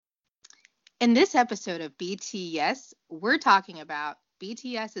In this episode of BTS, we're talking about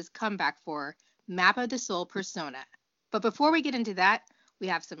BTS's comeback for Map of the Soul Persona. But before we get into that, we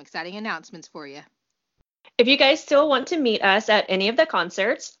have some exciting announcements for you. If you guys still want to meet us at any of the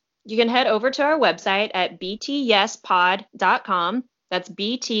concerts, you can head over to our website at btyespod.com. That's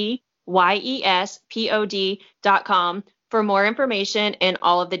btyespod.com for more information and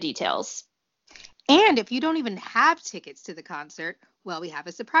all of the details. And if you don't even have tickets to the concert, well, we have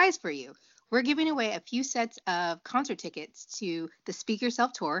a surprise for you. We're giving away a few sets of concert tickets to the Speak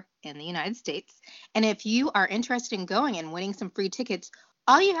Yourself Tour in the United States. And if you are interested in going and winning some free tickets,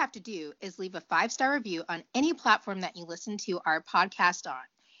 all you have to do is leave a 5-star review on any platform that you listen to our podcast on.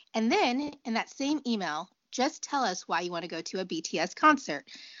 And then in that same email, just tell us why you want to go to a BTS concert.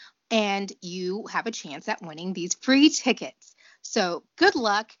 And you have a chance at winning these free tickets. So good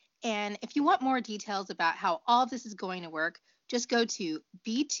luck. And if you want more details about how all of this is going to work, just go to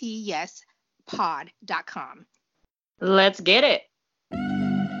btyespod.com. Let's get it.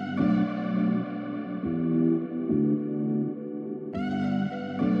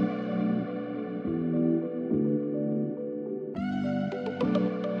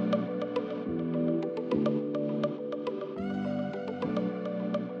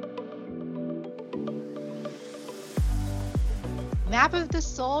 Map of the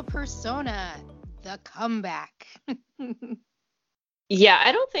Soul Persona, the comeback. Yeah,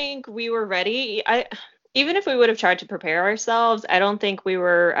 I don't think we were ready. Even if we would have tried to prepare ourselves, I don't think we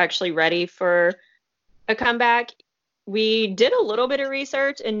were actually ready for a comeback. We did a little bit of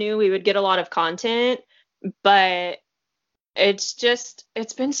research and knew we would get a lot of content, but it's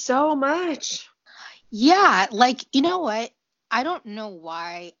been so much. Yeah, like, you know what? I don't know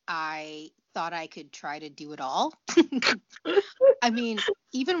why I thought I could try to do it all. I mean,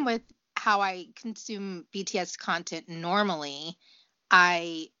 even with how I consume BTS content normally,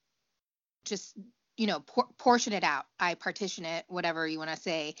 I just, portion it out. I partition it, whatever you want to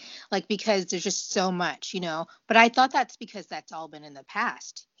say, like, because there's just so much, But I thought that's because that's all been in the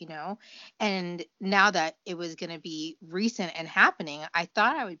past, And now that it was going to be recent and happening, I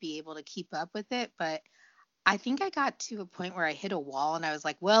thought I would be able to keep up with it. But I think I got to a point where I hit a wall and I was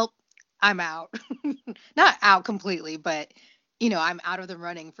like, well, I'm out. Not out completely, but, I'm out of the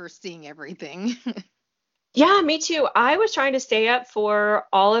running for seeing everything. Yeah, me too. I was trying to stay up for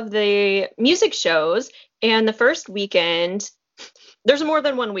all of the music shows, and the first weekend, there's more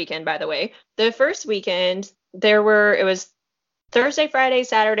than one weekend, by the way. The first weekend, it was Thursday, Friday,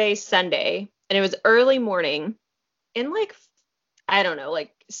 Saturday, Sunday, and it was early morning. In I don't know,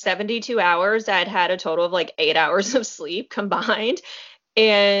 72 hours, I'd had a total of 8 hours of sleep combined.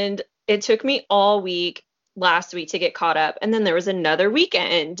 And it took me all week last week to get caught up. And then there was another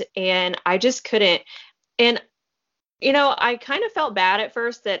weekend, and I just couldn't. And, I kind of felt bad at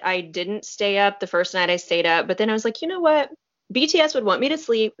first that I didn't stay up the first night I stayed up. But then I was like, you know what? BTS would want me to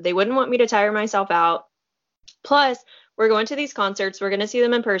sleep. They wouldn't want me to tire myself out. Plus, we're going to these concerts. We're going to see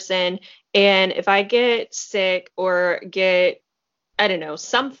them in person. And if I get sick or get, I don't know,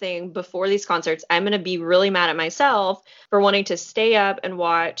 something before these concerts, I'm going to be really mad at myself for wanting to stay up and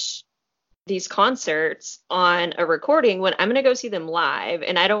watch these concerts on a recording when I'm going to go see them live.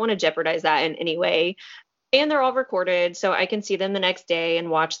 And I don't want to jeopardize that in any way. And they're all recorded, so I can see them the next day and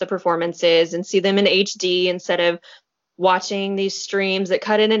watch the performances and see them in HD instead of watching these streams that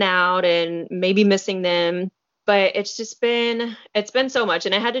cut in and out and maybe missing them. But it's been so much.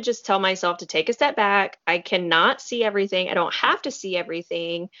 And I had to just tell myself to take a step back. I cannot see everything. I don't have to see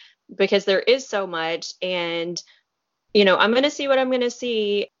everything because there is so much. And, I'm going to see what I'm going to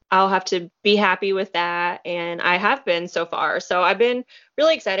see. I'll have to be happy with that. And I have been so far. So I've been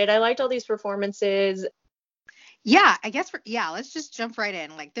really excited. I liked all these performances. Yeah, I guess let's just jump right in.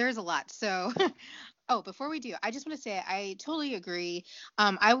 There's a lot. So, before we do, I just want to say I totally agree.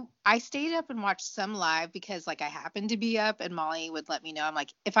 I stayed up and watched some live because I happened to be up and Molly would let me know. I'm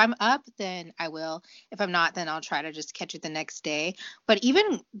like, if I'm up, then I will. If I'm not, then I'll try to just catch it the next day. But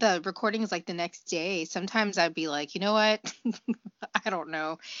even the recordings the next day, sometimes I'd be like, you know what? I don't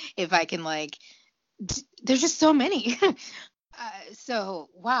know if I can there's just so many.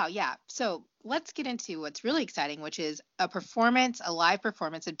 Wow, yeah. So let's get into what's really exciting, which is a live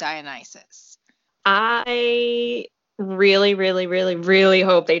performance of Dionysus. I really, really, really, really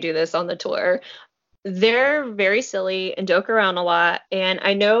hope they do this on the tour. They're very silly and joke around a lot. And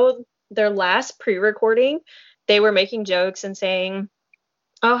I know their last pre-recording, they were making jokes and saying,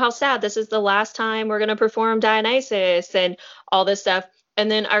 oh, how sad. This is the last time we're going to perform Dionysus and all this stuff. And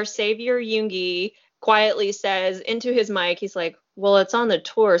then our savior Yoongi quietly says into his mic, he's like, well, it's on the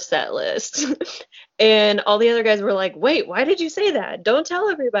tour set list. And all the other guys were like, wait, why did you say that? Don't tell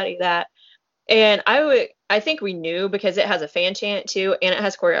everybody that. And I think we knew because it has a fan chant too, and it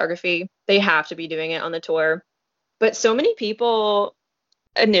has choreography. They have to be doing it on the tour. But so many people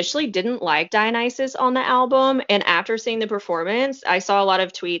initially didn't like Dionysus on the album, and after seeing the performance, I saw a lot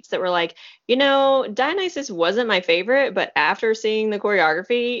of tweets that were like, Dionysus wasn't my favorite, but after seeing the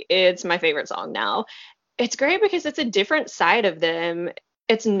choreography, it's my favorite song now. It's great because it's a different side of them.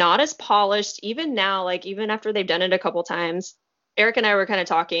 It's not as polished even now, like even after they've done it a couple times. Eric and I were kind of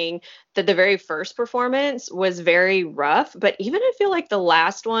talking that the very first performance was very rough, but even I feel like the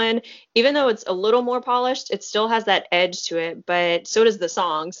last one, even though it's a little more polished, it still has that edge to it, but so does the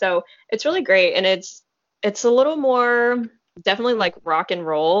song. So it's really great, and it's a little more definitely like rock and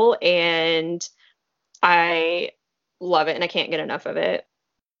roll, and I love it and I can't get enough of it.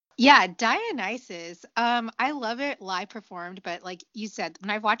 Yeah, Dionysus. I love it live performed, but like you said, when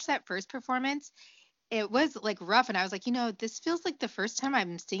I watched that first performance, it was like rough, and I was like, this feels like the first time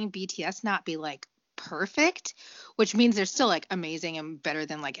I'm seeing BTS not be like perfect, which means they're still like amazing and better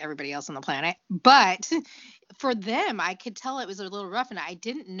than like everybody else on the planet. But for them, I could tell it was a little rough, and I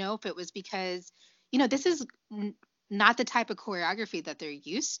didn't know if it was because, this is not the type of choreography that they're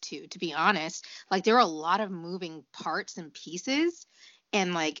used to be honest. Like there are a lot of moving parts and pieces,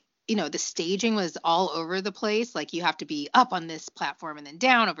 and like the staging was all over the place. Like you have to be up on this platform and then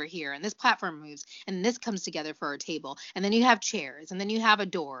down over here, and this platform moves, and this comes together for a table, and then you have chairs, and then you have a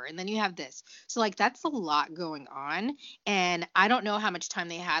door, and then you have this. So like that's a lot going on, and I don't know how much time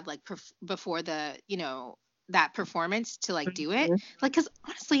they had like before the that performance to like do it. Mhm. Like, because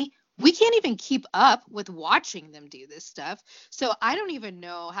honestly, we can't even keep up with watching them do this stuff. So I don't even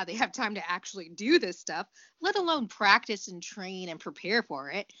know how they have time to actually do this stuff, let alone practice and train and prepare for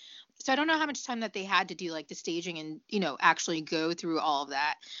it. So I don't know how much time that they had to do like the staging and, actually go through all of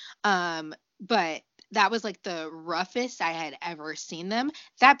that. But that was like the roughest I had ever seen them.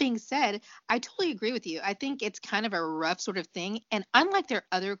 That being said, I totally agree with you. I think it's kind of a rough sort of thing. And unlike their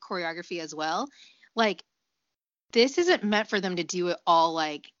other choreography as well, like this isn't meant for them to do it all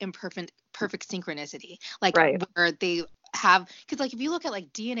like in perfect synchronicity, like Right. where they have, because like if you look at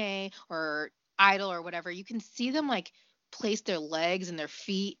like DNA or Idol or whatever, you can see them like place their legs and their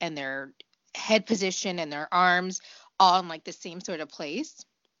feet and their head position and their arms all in like the same sort of place.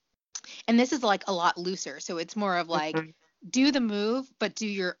 And this is like a lot looser, so it's more of like Mhm. do the move but do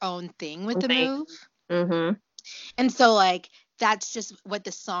your own thing with the move. Mm-hmm. And so like that's just what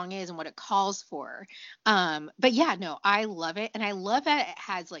the song is and what it calls for. But yeah, no, I love it. And I love that it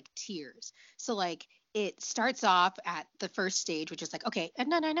has like tiers. So like it starts off at the first stage, which is like, okay,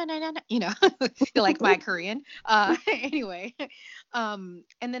 no, no, no, no, no, no, you like my Korean. Anyway. And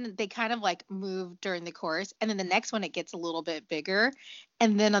then they kind of like move during the chorus. And then the next one, it gets a little bit bigger.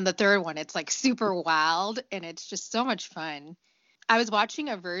 And then on the third one, it's like super wild and it's just so much fun. I was watching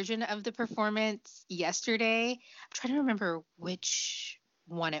a version of the performance yesterday. I'm trying to remember which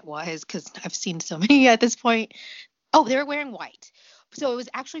one it was because I've seen so many at this point. Oh, they were wearing white. So it was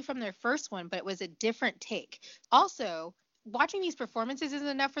actually from their first one, but it was a different take. Also, watching these performances isn't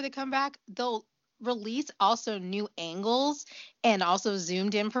enough for the comeback. They'll release also new angles and also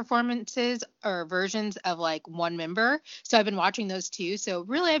zoomed in performances or versions of like one member. So I've been watching those too. So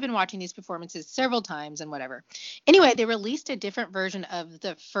really I've been watching these performances several times and whatever. Anyway, they released a different version of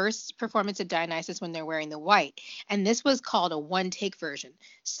the first performance of Dionysus when they're wearing the white. And this was called a one take version.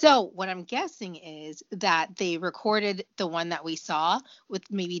 So what I'm guessing is that they recorded the one that we saw with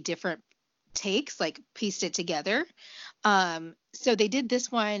maybe different takes, like pieced it together. So they did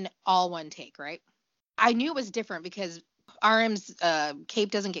this one all one take, right? I knew it was different because RM's cape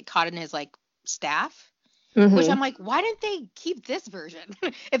doesn't get caught in his like staff, which Mm-hmm. I'm like, why didn't they keep this version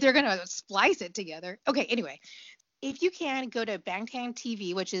if they're gonna splice it together? Okay, anyway, if you can go to Bangtan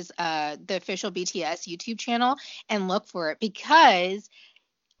TV, which is the official BTS YouTube channel, and look for it because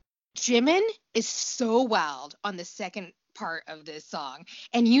Jimin is so wild on the second part of this song.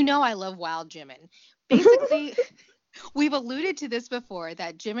 And I love wild Jimin. Basically, we've alluded to this before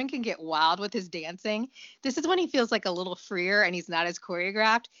that Jimin can get wild with his dancing. This is when he feels like a little freer and he's not as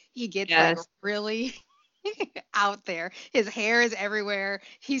choreographed. He gets like Yes. really out there. His hair is everywhere.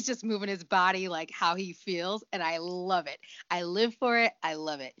 He's just moving his body like how he feels. And I love it. I live for it. I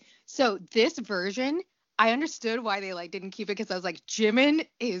love it. So this version, I understood why they like didn't keep it because I was like, Jimin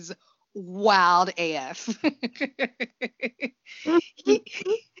is wild AF. he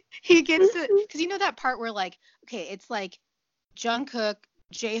he gets to, because that part where like, okay, it's like Jungkook,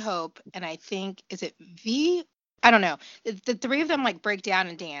 J-Hope, and I think is it V? I don't know. The three of them like break down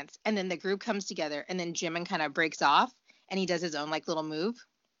and dance, and then the group comes together, and then Jimin kind of breaks off, and he does his own like little move.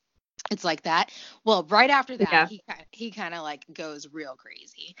 It's like that. Well, right after that, Yeah. he kind of like goes real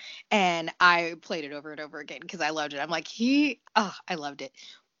crazy, and I played it over and over again because I loved it. I'm like, I loved it.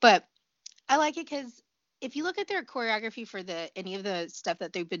 But I like it because if you look at their choreography for any of the stuff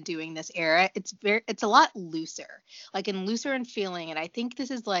that they've been doing this era, it's a lot looser, like and looser in feeling. And I think this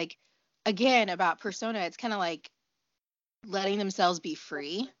is like, again, about Persona. It's kind of like letting themselves be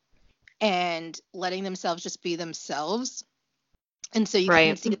free and letting themselves just be themselves. And so you can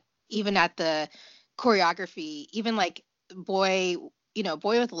Right. see even at the choreography, even like boy,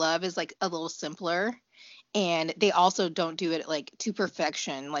 Boy with Love is like a little simpler, and they also don't do it like to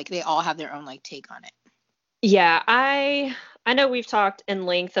perfection. Like they all have their own like take on it. Yeah, I know we've talked in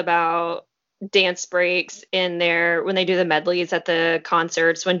length about dance breaks in there when they do the medleys at the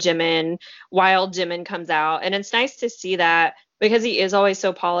concerts when Wild Jimin comes out. And it's nice to see that because he is always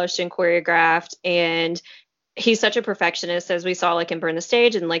so polished and choreographed, and he's such a perfectionist, as we saw like in Burn the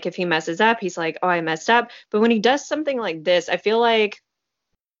Stage. And like if he messes up, he's like, oh, I messed up. But when he does something like this, I feel like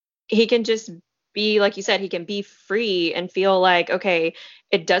he can just be, like you said, he can be free and feel like, okay,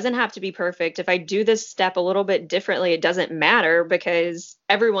 it doesn't have to be perfect. If I do this step a little bit differently, it doesn't matter because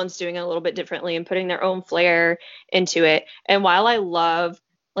everyone's doing it a little bit differently and putting their own flair into it. And while I love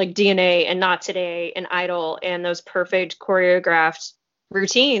like DNA and Not Today and Idol and those perfect choreographed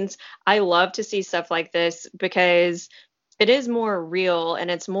routines, I love to see stuff like this because it is more real and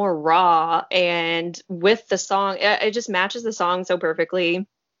it's more raw. And with the song, it just matches the song so perfectly.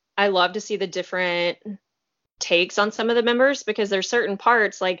 I love to see the different takes on some of the members because there's certain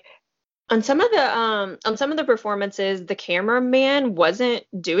parts like on some of the performances the cameraman wasn't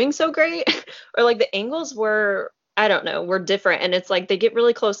doing so great or like the angles were, I don't know, were different, and it's like they get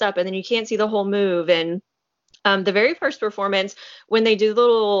really close up and then you can't see the whole move. And the very first performance when they do the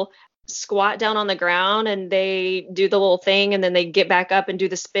little squat down on the ground and they do the little thing and then they get back up and do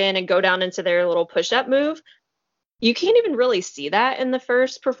the spin and go down into their little push-up move, you can't even really see that in the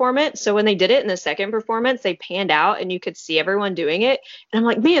first performance. So when they did it in the second performance, they panned out and you could see everyone doing it. And I'm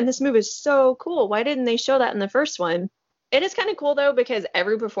like, man, this move is so cool. Why didn't they show that in the first one? It is kind of cool though, because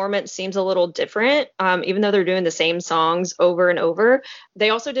every performance seems a little different. Even though they're doing the same songs over and over. They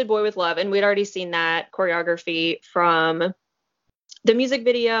also did Boy with Love, and we'd already seen that choreography from the music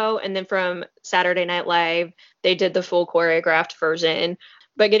video, and then from Saturday Night Live, they did the full choreographed version.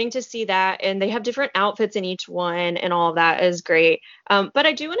 But getting to see that, and they have different outfits in each one, and all of that is great. But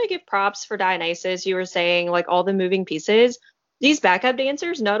I do want to give props for Dionysus. You were saying, like, all the moving pieces. These backup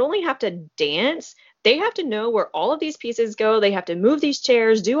dancers not only have to dance, they have to know where all of these pieces go. They have to move these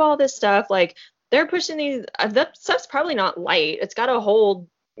chairs, do all this stuff. Like, they're pushing these. That stuff's probably not light. It's got to hold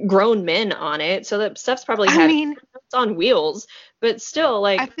grown men on it. So that stuff's probably I heavy. mean, It's on wheels, but still,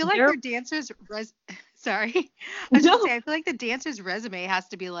 I like, feel like they're their dancers sorry. I was gonna no. say I feel like the dancer's resume has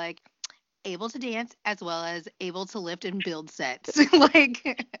to be like able to dance as well as able to lift and build sets.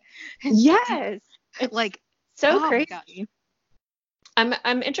 Like Yes, it's like so oh my gosh. crazy.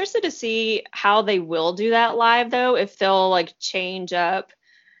 I'm interested to see how they will do that live though, if they'll like change up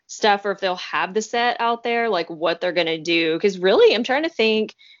stuff or if they'll have the set out there, like what they're gonna do. Because really, I'm trying to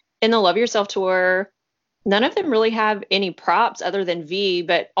think in the Love Yourself tour, none of them really have any props other than V,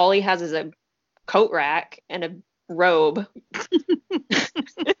 but all he has is a coat rack and a robe.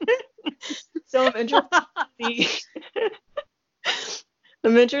 So see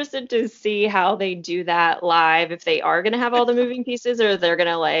I'm interested to see how they do that live, if they are going to have all the moving pieces or they're going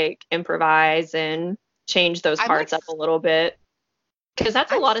to like improvise and change those I'm like parts up a little bit. Because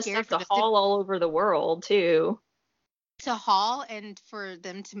that's a I'm lot of scared stuff for to this haul all over the world, too. to haul and for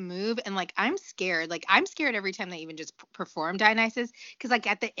them to move, and like I'm scared every time they even just perform Dionysus, because like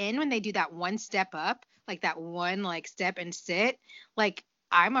at the end when they do that one step up, like that one like step and sit, like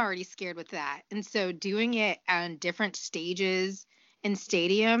I'm already scared with that. And so doing it on different stages in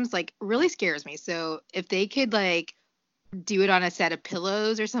stadiums like really scares me. So if they could like do it on a set of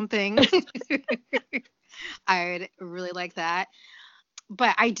pillows or something, I'd really like that.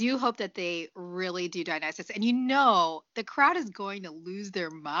 But I do hope that they really do Dionysus. And the crowd is going to lose their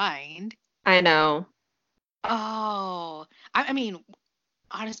mind. I know. Oh, I mean,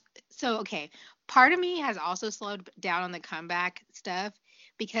 honest. So, okay. Part of me has also slowed down on the comeback stuff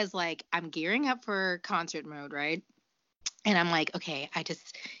because, like, I'm gearing up for concert mode, right? And I'm like, okay, I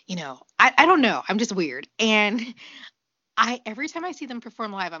just, I don't know. I'm just weird. And every time I see them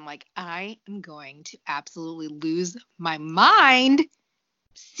perform live, I'm like, I am going to absolutely lose my mind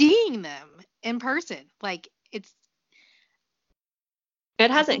seeing them in person. Like It I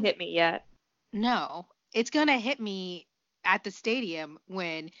hasn't think hit me yet. no, it's gonna hit me at the stadium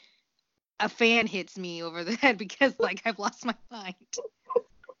when a fan hits me over the head because like I've lost my mind.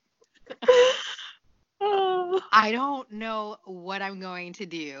 Oh. I don't know what I'm going to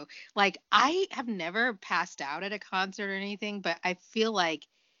do. Like, I have never passed out at a concert or anything, but I feel like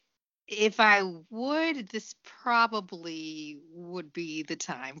if I would, this probably would be the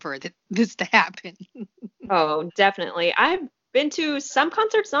time for this to happen. Oh, definitely. I've been to some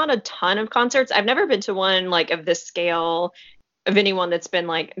concerts, not a ton of concerts. I've never been to one like of this scale of anyone that's been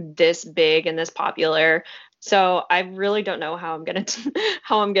like this big and this popular. So I really don't know how I'm gonna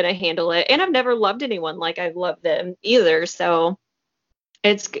how I'm gonna handle it. And I've never loved anyone like I've loved them either. So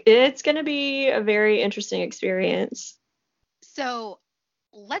it's gonna be a very interesting experience. So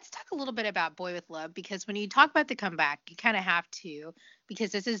let's talk a little bit about Boy with Love because when you talk about the comeback, you kind of have to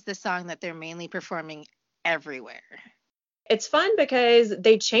because this is the song that they're mainly performing everywhere. It's fun because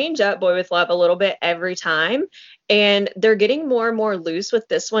they change up Boy with Love a little bit every time, and they're getting more and more loose with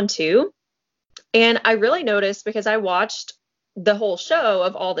this one too. And I really noticed because I watched the whole show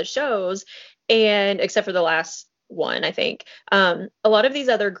of all the shows, and except for the last one, I think. A lot of these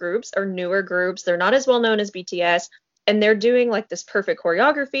other groups are newer groups. They're not as well known as BTS, and they're doing like this perfect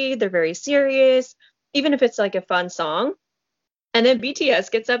choreography. They're very serious, even if it's like a fun song. And then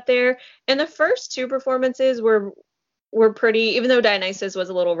BTS gets up there, and the first two performances were pretty, even though Dionysus was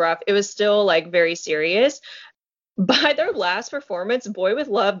a little rough, it was still like very serious. By their last performance, Boy with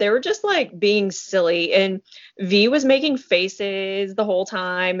Love, they were just like being silly, and V was making faces the whole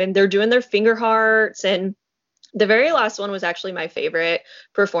time, and they're doing their finger hearts. And the very last one was actually my favorite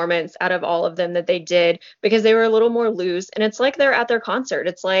performance out of all of them that they did because they were a little more loose, and it's like they're at their concert.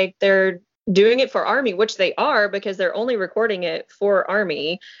 It's like they're doing it for Army, which they are because they're only recording it for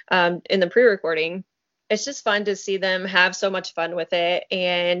Army in the pre-recording. It's just fun to see them have so much fun with it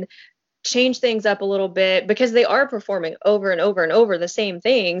and change things up a little bit because they are performing over and over and over the same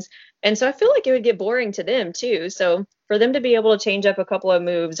things. And so I feel like it would get boring to them too. So for them to be able to change up a couple of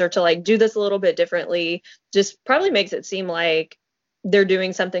moves or to like do this a little bit differently just probably makes it seem like they're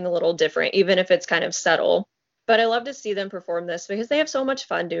doing something a little different, even if it's kind of subtle. But I love to see them perform this because they have so much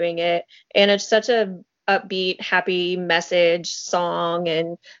fun doing it. And it's such a upbeat, happy message song.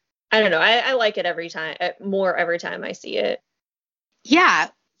 And I don't know, I like it every time, more every time I see it. Yeah.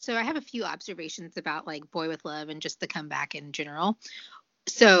 So I have a few observations about like Boy with Love and just the comeback in general.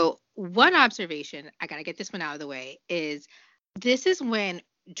 So one observation, I gotta get this one out of the way, is this is when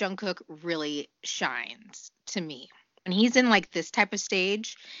Jungkook really shines to me. When he's in like this type of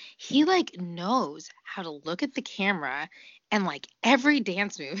stage, he like knows how to look at the camera and like every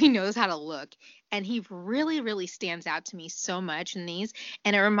dance move, he knows how to look. And he really, really stands out to me so much in these.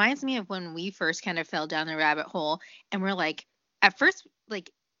 And it reminds me of when we first kind of fell down the rabbit hole and we're like, at first, like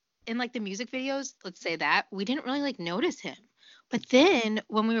in like the music videos, let's say that, we didn't really like notice him. But then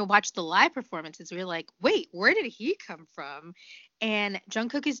when we were watching the live performances, we were like, wait, where did he come from? And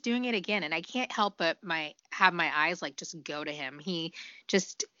Jungkook is doing it again. And I can't help but have my eyes like just go to him. He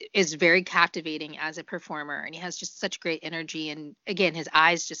just is very captivating as a performer and he has just such great energy. And again, his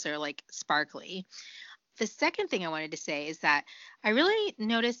eyes just are like sparkly. The second thing I wanted to say is that I really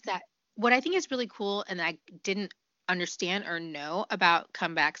noticed that what I think is really cool and I didn't understand or know about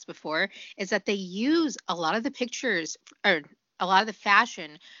comebacks before is that they use a lot of the pictures or a lot of the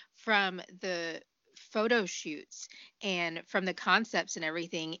fashion from the photo shoots and from the concepts and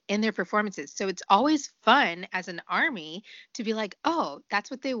everything in their performances. So it's always fun as an army to be like, oh, that's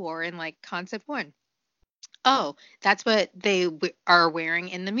what they wore in like concept one. Oh, that's what they are wearing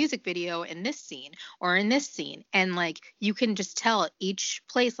in the music video in this scene or in this scene. And like you can just tell each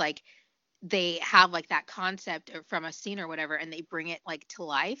place like they have like that concept from a scene or whatever and they bring it like to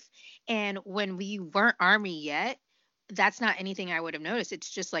life. And when we weren't army yet, that's not anything I would have noticed. It's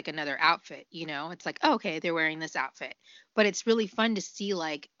just like another outfit, you know? It's like, oh, okay, they're wearing this outfit. But it's really fun to see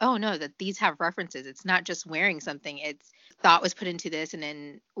like, oh no, that these have references. It's not just wearing something. It's thought was put into this and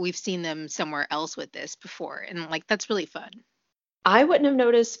then we've seen them somewhere else with this before. And like that's really fun. I wouldn't have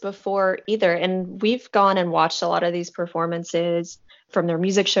noticed before either. And we've gone and watched a lot of these performances from their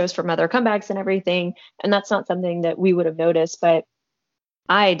music shows, from other comebacks and everything. And that's not something that we would have noticed. But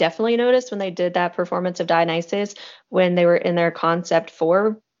I definitely noticed when they did that performance of Dionysus when they were in their concept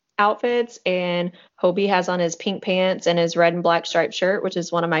four outfits. And Hobie has on his pink pants and his red and black striped shirt, which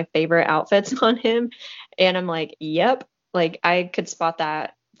is one of my favorite outfits on him. And I'm like, yep, like I could spot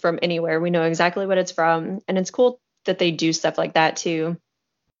that from anywhere. We know exactly what it's from. And it's cool that they do stuff like that too,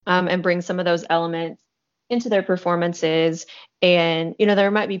 and bring some of those elements into their performances. And, you know, there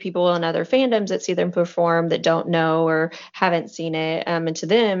might be people in other fandoms that see them perform that don't know or haven't seen it. And to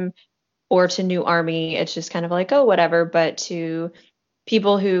them or to New Army, it's just kind of like, oh, whatever. But to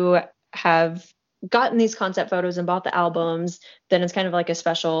people who have gotten these concept photos and bought the albums, then it's kind of like a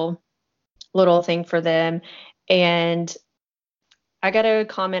special little thing for them. And I got to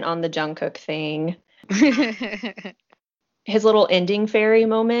comment on the Jungkook thing. His little ending fairy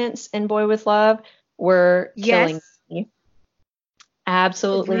moments in Boy with Love were killing Yes. me.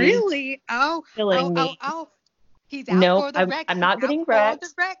 Absolutely Really? killing me. He's out No, for the wreck. I'm He's not out getting for the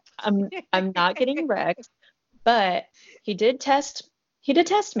wrecked. wreck. I'm not getting wrecked, but he did test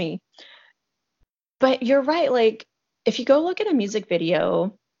me. But you're right, like if you go look at a music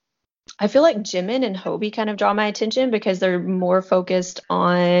video, I feel like Jimin and Hobie kind of draw my attention because they're more focused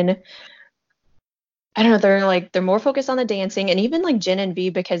on, I don't know, they're more focused on the dancing, and even like Jin and V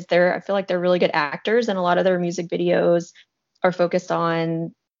because I feel like they're really good actors and a lot of their music videos are focused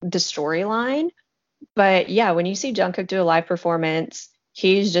on the storyline. But yeah, when you see Jungkook do a live performance,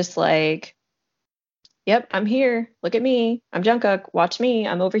 he's just like, "Yep, I'm here. Look at me. I'm Jungkook. Watch me.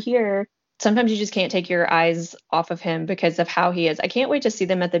 I'm over here." Sometimes you just can't take your eyes off of him because of how he is. I can't wait to see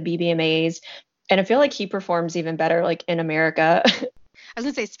them at the BBMAs, and I feel like he performs even better like in America. I was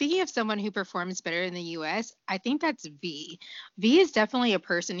gonna say, speaking of someone who performs better in the US, I think that's V. V is definitely a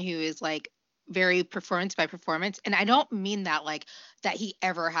person who is like very performance by performance. And I don't mean that like that he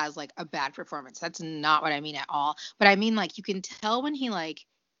ever has like a bad performance. That's not what I mean at all. But I mean like you can tell when he like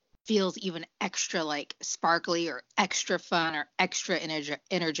feels even extra like sparkly or extra fun or extra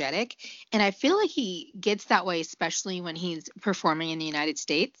energetic. And I feel like he gets that way, especially when he's performing in the United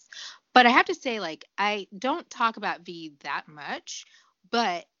States. But I have to say, like, I don't talk about V that much,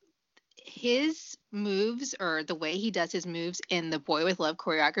 but his moves or the way he does his moves in the Boy with Love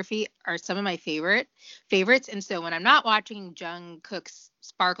choreography are some of my favorites. And so when I'm not watching Jungkook's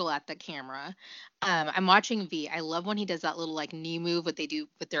sparkle at the camera, I'm watching V. I love when he does that little like knee move, what they do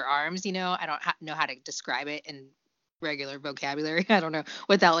with their arms. I don't know how to describe it in regular vocabulary. I don't know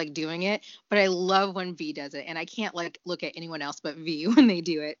without like doing it, but I love when V does it, and I can't like look at anyone else but V when they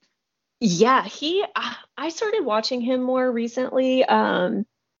do it. Yeah, I started watching him more recently.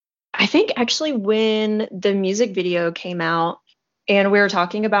 I think actually when the music video came out and we were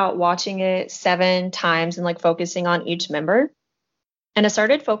talking about watching it 7 times and like focusing on each member. And I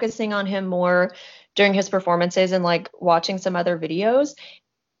started focusing on him more during his performances and like watching some other videos.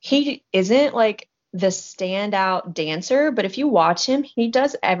 He isn't like the standout dancer, but if you watch him, he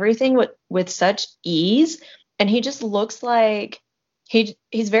does everything with such ease, and he just looks like he's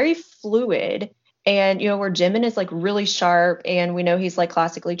very fluid. And where Jimin is like really sharp, and we know he's like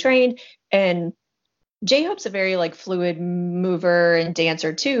classically trained, and J-Hope's a very like fluid mover and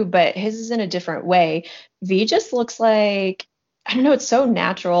dancer too, but his is in a different way. V just looks like, I don't know, it's so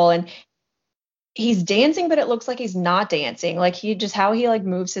natural, and he's dancing, but it looks like he's not dancing. Like how he like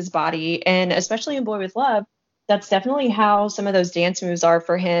moves his body. And especially in Boy with Love, that's definitely how some of those dance moves are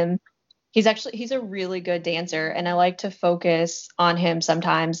for him. He's a really good dancer, and I like to focus on him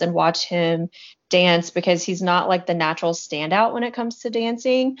sometimes and watch him dance because he's not like the natural standout when it comes to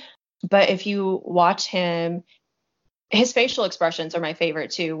dancing. But if you watch him, his facial expressions are my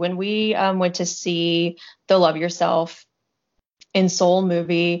favorite too. When we went to see the Love Yourself in Soul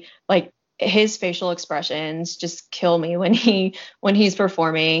movie, like his facial expressions just kill me when he's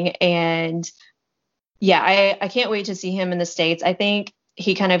performing. And yeah, I can't wait to see him in the States. I think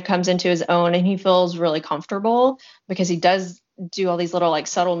he kind of comes into his own and he feels really comfortable because he does do all these little like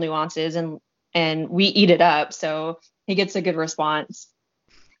subtle nuances, and we eat it up. So he gets a good response.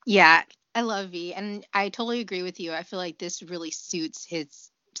 Yeah, I love V, and I totally agree with you. I feel like this really suits his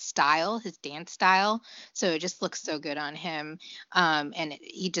style, his dance style. So it just looks so good on him. And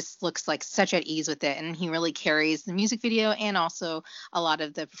he just looks like such at ease with it. And he really carries the music video and also a lot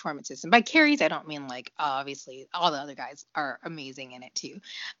of the performances. And by carries, I don't mean like obviously all the other guys are amazing in it too.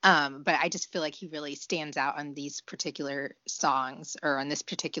 But I just feel like he really stands out on these particular songs or on this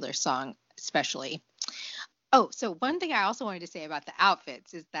particular song, especially. Oh, so one thing I also wanted to say about the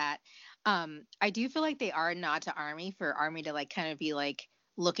outfits is that I do feel like they are a nod to Army for Army to like kind of be like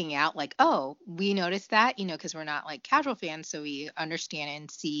looking out like, oh, we noticed that, because we're not like casual fans, so we understand and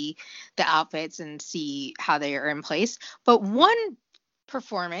see the outfits and see how they are in place. But one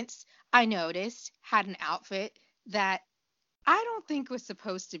performance I noticed had an outfit that I don't think was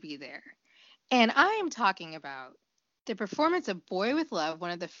supposed to be there. And I am talking about the performance of Boy with Love,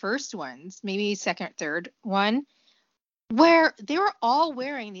 one of the first ones, maybe second or third one, where they were all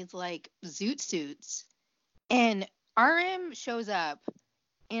wearing these like zoot suits. And RM shows up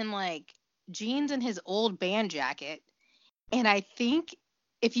in like jeans and his old band jacket. And I think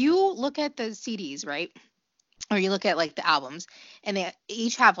if you look at the CDs, right? Or you look at like the albums, and they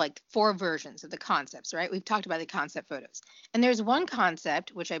each have like 4 versions of the concepts, right? We've talked about the concept photos, and there's one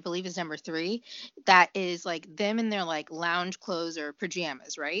concept which I believe is number 3 that is like them in their like lounge clothes or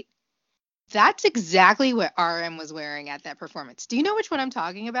pajamas, right? That's exactly what RM was wearing at that performance. Do you know which one I'm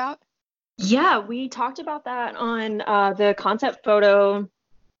talking about? Yeah, we talked about that on the concept photo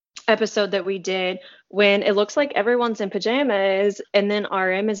episode that we did, when it looks like everyone's in pajamas and then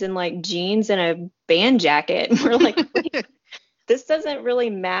RM is in like jeans and a band jacket. And we're like, wait, this doesn't really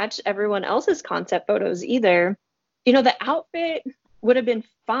match everyone else's concept photos either. You know, the outfit would have been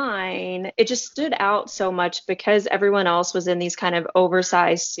fine. It just stood out so much because everyone else was in these kind of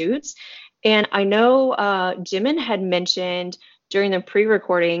oversized suits. And I know Jimin had mentioned during the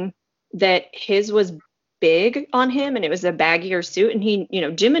pre-recording that his was big on him and it was a baggier suit. And he, you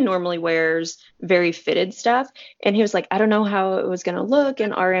know, Jimin normally wears very fitted stuff. And he was like, I don't know how it was going to look.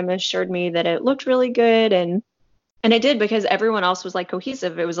 And RM assured me that it looked really good. And it did, because everyone else was like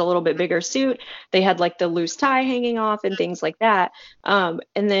cohesive. It was a little bit bigger suit. They had like the loose tie hanging off and things like that. And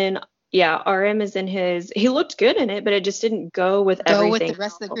then, yeah, RM is in his, he looked good in it, but it just didn't go with everything with the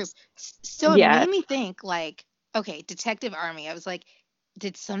rest of the group. else. So Yeah. it made me think like, okay, Detective Army. I was like,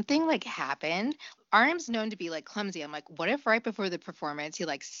 did something like happen? RM's known to be like clumsy. I'm like, what if right before the performance he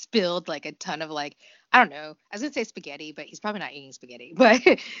like spilled like a ton of like, I don't know, I was gonna say spaghetti, but he's probably not eating spaghetti, but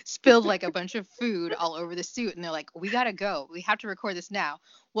spilled like a bunch of food all over the suit, and they're like, we gotta go, we have to record this now.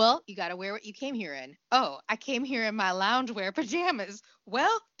 Well, you gotta wear what you came here in. Oh, I came here in my loungewear pajamas.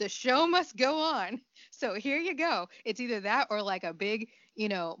 Well, the show must go on. So here you go. It's either that or like a big, you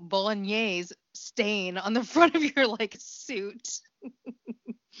know, bolognese stain on the front of your like suit.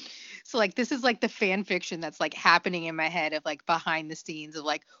 So like this is like the fan fiction that's like happening in my head of like behind the scenes of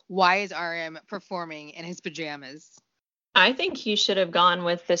like, why is RM performing in his pajamas? I think he should have gone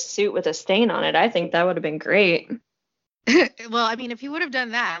with the suit with a stain on it. I think that would have been great. Well, I mean, if he would have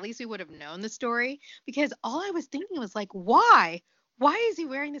done that, at least we would have known the story, because all I was thinking was like, why? Why is he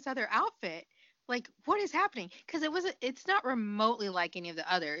wearing this other outfit? Like, what is happening? Because it's not remotely like any of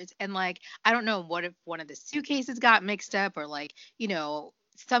the others. And like, I don't know what if one of the suitcases got mixed up or like, you know,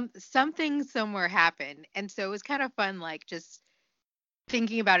 something somewhere happened. And so it was kind of fun, like just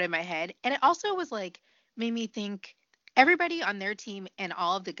thinking about it in my head. And it also was like made me think everybody on their team and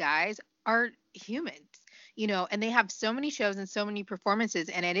all of the guys are humans, you know, and they have so many shows and so many performances.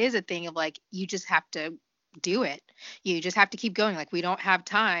 And it is a thing of like, you just have to do it. You just have to keep going. Like, we don't have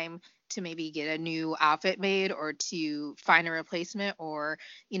time to maybe get a new outfit made or to find a replacement, or,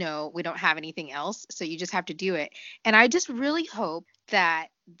 you know, we don't have anything else. So you just have to do it. And I just really hope that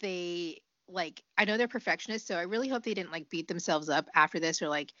they, like, I know they're perfectionists, so I really hope they didn't like beat themselves up after this, or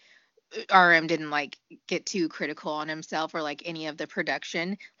like RM didn't like get too critical on himself or like any of the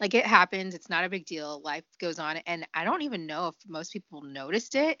production. Like, it happens, it's not a big deal, life goes on. And I don't even know if most people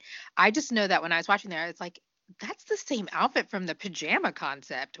noticed it. I just know that when I was watching there, it's like, that's the same outfit from the pajama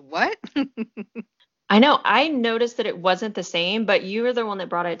concept. What? I know. I noticed that it wasn't the same, but you were the one that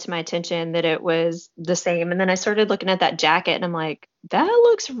brought it to my attention that it was the same. And then I started looking at that jacket and I'm like, that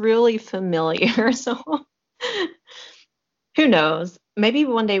looks really familiar. So who knows? Maybe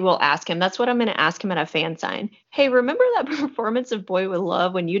one day we'll ask him. That's what I'm going to ask him at a fan sign. Hey, remember that performance of Boy With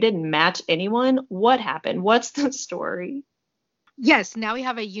Love when you didn't match anyone? What happened? What's the story? Yes, now we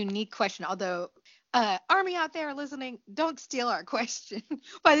have a unique question. Although, Army out there listening, don't steal our question.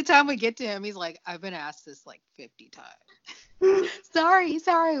 By the time we get to him, he's like, I've been asked this like 50 times.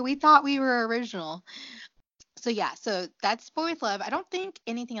 Sorry, we thought we were original. So yeah, so that's Boy With Love. I don't think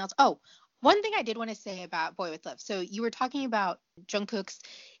anything else. Oh, one thing I did want to say about Boy With Love. So you were talking about Jungkook's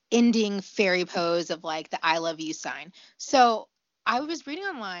ending fairy pose of like the I love you sign. So I was reading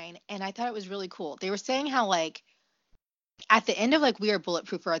online and I thought it was really cool. They were saying how like at the end of like We Are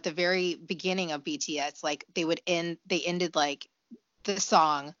Bulletproof, or at the very beginning of BTS, like they ended like the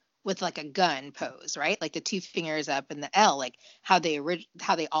song with like a gun pose, right? Like the two fingers up and the L, like how they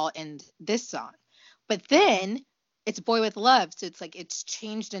all end this song. But then it's Boy With Love, so it's like it's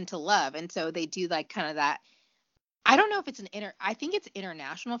changed into love, and so they do like kind of that. I don't know if it's I think it's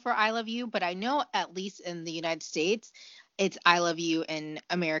international for I love you, but I know at least in the United States it's I love you in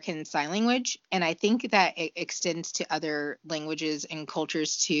American Sign Language, and I think that it extends to other languages and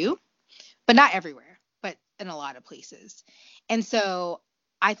cultures too, but not everywhere, but in a lot of places. And so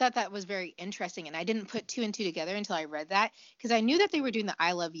I thought that was very interesting. And I didn't put two and two together until I read that, because I knew that they were doing the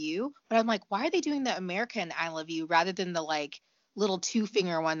I love you, but I'm like, why are they doing the American I love you rather than the like little two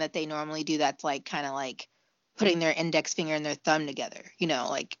finger one that they normally do? That's like kind of like putting their index finger and their thumb together, you know,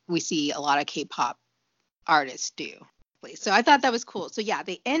 like we see a lot of K-pop artists do. So I thought that was cool. So yeah,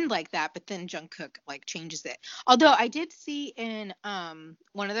 they end like that, but then Jungkook like changes it. Although I did see in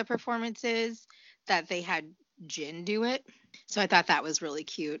one of the performances that they had Jin do it. So I thought that was really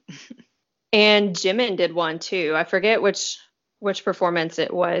cute. And Jimin did one too. I forget which which performance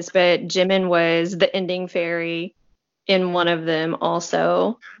it was, but Jimin was the ending fairy in one of them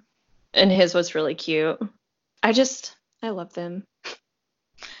also, and his was really cute. I love them.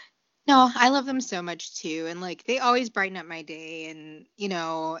 No, I love them so much too. And like they always brighten up my day. And,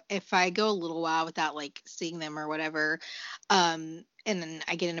 if I go a little while without like seeing them or whatever, and then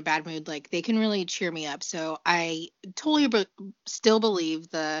I get in a bad mood, like they can really cheer me up. So I totally still believe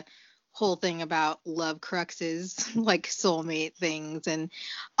the whole thing about love cruxes, like soulmate things. And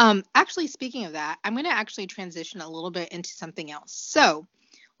actually, speaking of that, I'm going to actually transition a little bit into something else. So,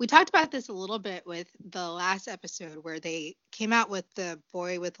 we talked about this a little bit with the last episode where they came out with the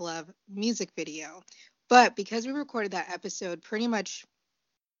Boy with Love music video. But because we recorded that episode pretty much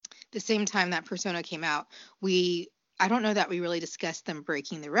the same time that Persona came out, I don't know that we really discussed them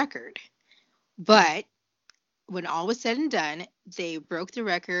breaking the record. But when all was said and done, they broke the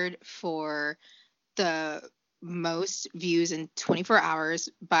record for the most views in 24 hours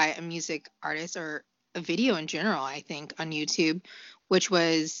by a music artist or a video in general, I think, on YouTube, which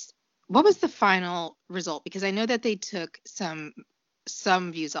was what was the final result? Because I know that they took some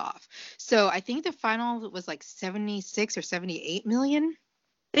views off. So I think the final was like 76 or 78 million.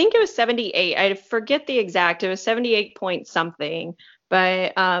 I think it was 78. I forget the exact. It was 78 point something.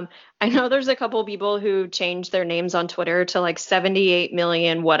 But I know there's a couple people who changed their names on Twitter to like 78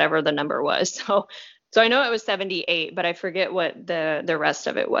 million, whatever the number was. So I know it was 78, but I forget what the rest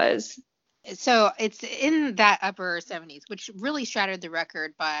of it was. So it's in that upper 70s, which really shattered the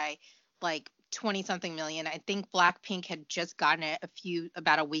record by like 20 something million. I think Blackpink had just gotten it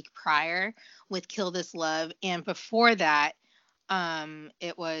about a week prior with Kill This Love. And before that,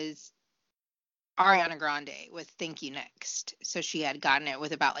 it was Ariana Grande with Thank You Next. So she had gotten it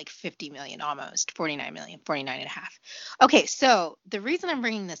with about like 50 million, almost 49 million, 49 and a half. Okay, so the reason I'm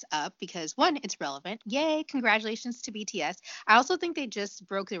bringing this up, because one, it's relevant. Yay, congratulations to BTS. I also think they just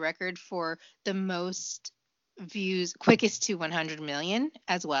broke the record for the most views, quickest to 100 million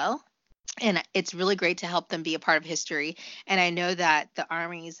as well. And it's really great to help them be a part of history. And I know that the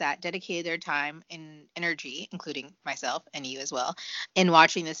armies that dedicated their time and energy, including myself and you as well, in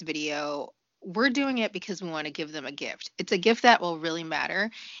watching this video, we're doing it because we want to give them a gift. It's a gift that will really matter.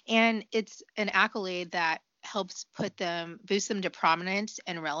 And it's an accolade that helps boost them to prominence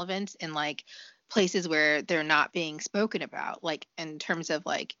and relevance in like places where they're not being spoken about, like in terms of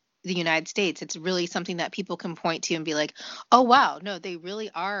like the United States. It's really something that people can point to and be like, oh, wow, no, they really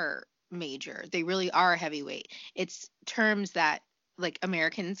are major. They really are heavyweight. It's terms that like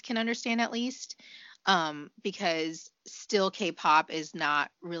Americans can understand at least, because still K-pop is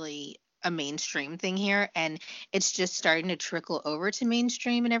not really a mainstream thing here, and it's just starting to trickle over to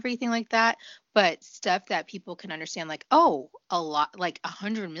mainstream and everything like that. But stuff that people can understand, like, oh, a lot, like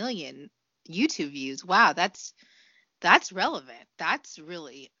 100 million YouTube views. Wow, that's relevant. That's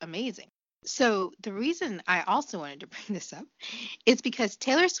really amazing. So the reason I also wanted to bring this up is because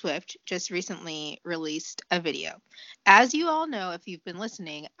Taylor Swift just recently released a video. As you all know, if you've been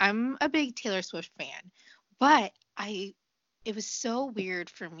listening, I'm a big Taylor Swift fan, but it was so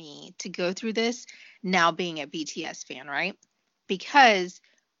weird for me to go through this now being a BTS fan, right? Because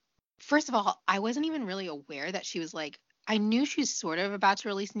first of all, I wasn't even really aware that she was like, I knew she was sort of about to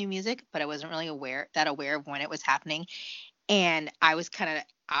release new music, but I wasn't really aware of when it was happening. And I was kind of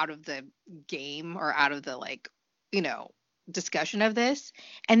out of the game or out of the like, you know, discussion of this.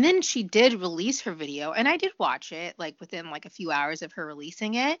 And then she did release her video and I did watch it like within like a few hours of her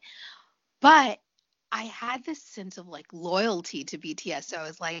releasing it. But I had this sense of like loyalty to BTS. So I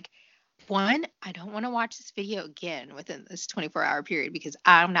was like, one, I don't want to watch this video again within this 24-hour period because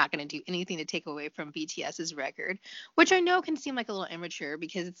I'm not going to do anything to take away from BTS's record, which I know can seem like a little immature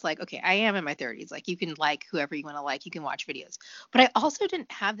because it's like, okay, I am in my 30s. Like, you can like whoever you want to like, you can watch videos. But I also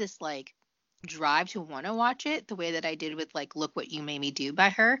didn't have this like drive to want to watch it the way that I did with like Look What You Made Me Do by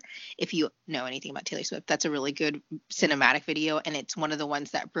her. If you know anything about Taylor Swift, that's a really good cinematic video. And it's one of the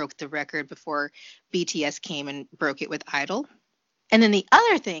ones that broke the record before BTS came and broke it with Idol. And then the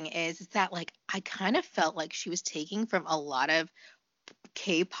other thing is that like I kind of felt like she was taking from a lot of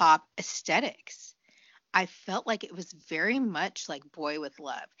K-pop aesthetics. I felt like it was very much like Boy with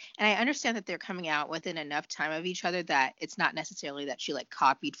Love. And I understand that they're coming out within enough time of each other that it's not necessarily that she like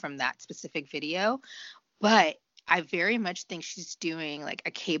copied from that specific video, but I very much think she's doing like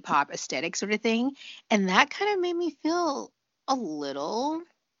a K-pop aesthetic sort of thing. And that kind of made me feel a little,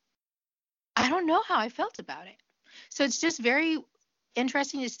 I don't know how I felt about it. So it's just very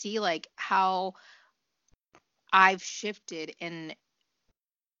interesting to see like how I've shifted in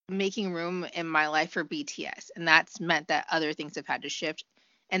making room in my life for BTS. And that's meant that other things have had to shift.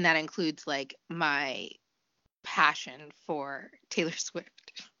 And that includes like my passion for Taylor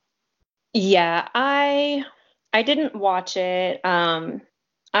Swift. Yeah, I didn't watch it. I'm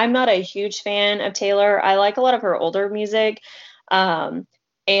not a huge fan of Taylor. I like a lot of her older music. Um,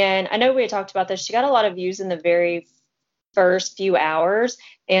 and I know we had talked about this. She got a lot of views in the very first few hours,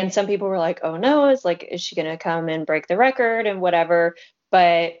 and some people were like, "Oh no, it's like, is she gonna come and break the record and whatever?"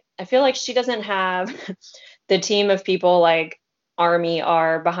 But I feel like she doesn't have the team of people like Army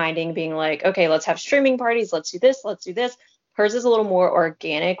are behinding being like, "Okay, let's have streaming parties, let's do this, let's do this." Hers is a little more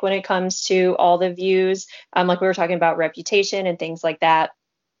organic when it comes to all the views. Like we were talking about Reputation and things like that.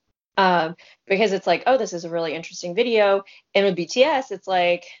 Because it's like, oh, this is a really interesting video. And with BTS, it's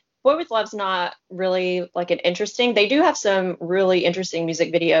like, Boy with Love's not really like an interesting. They do have some really interesting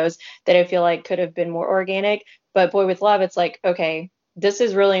music videos that I feel like could have been more organic. But Boy with Love, it's like, okay, this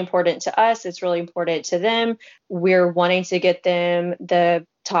is really important to us. It's really important to them. We're wanting to get them the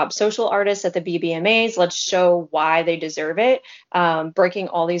top social artists at the BBMAs. Let's show why they deserve it. Breaking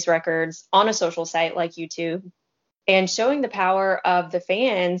all these records on a social site like YouTube and showing the power of the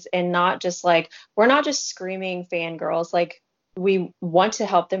fans and not just like we're not just screaming fangirls, like we want to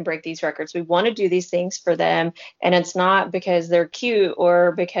help them break these records, we want to do these things for them, and it's not because they're cute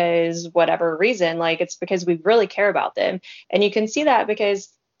or because whatever reason, like it's because we really care about them. And you can see that because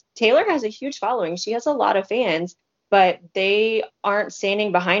Taylor has a huge following, she has a lot of fans, but they aren't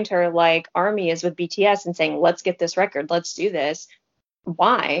standing behind her like Army is with BTS and saying, let's get this record, let's do this.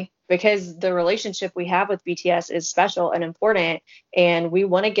 Why? Because the relationship we have with BTS is special and important, and we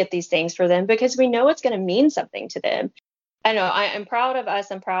want to get these things for them because we know it's going to mean something to them. I know I'm proud of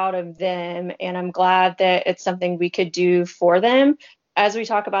us, I'm proud of them, and I'm glad that it's something we could do for them. As we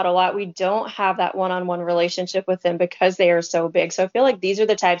talk about a lot, we don't have that one-on-one relationship with them because they are so big. So I feel like these are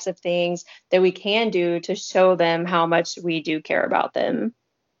the types of things that we can do to show them how much we do care about them.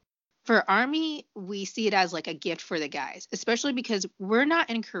 For Army, we see it as like a gift for the guys, especially because we're not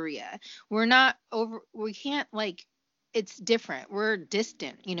in Korea. We're not over, we can't like, it's different. We're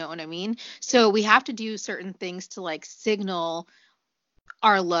distant, you know what I mean? So we have to do certain things to like signal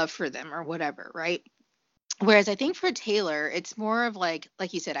our love for them or whatever, right? Whereas I think for Taylor, it's more of like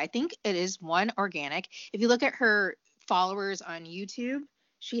you said, I think it is one organic. If you look at her followers on YouTube,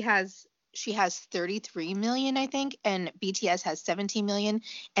 she has she has 33 million, I think, and BTS has 17 million,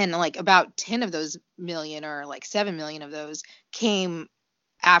 and like about 10 of those million or like 7 million of those came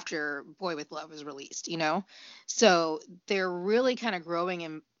after Boy with Love was released, you know? So they're really kind of growing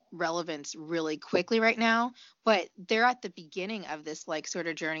in relevance really quickly right now, but they're at the beginning of this like sort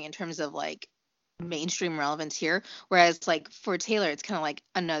of journey in terms of like mainstream relevance here. Whereas like for Taylor, it's kind of like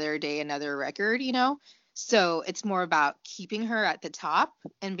another day, another record, you know? So it's more about keeping her at the top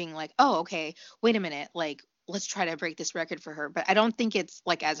and being like, oh, okay, wait a minute, like let's try to break this record for her. But I don't think it's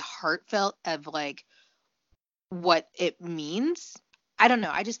like as heartfelt of like what it means. I don't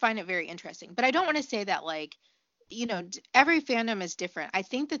know. I just find it very interesting. But I don't want to say that like, every fandom is different. I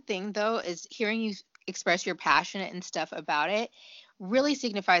think the thing though is hearing you express your passion and stuff about it really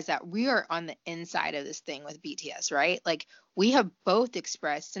signifies that we are on the inside of this thing with BTS, right? Like we have both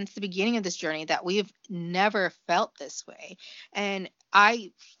expressed since the beginning of this journey that we've never felt this way. And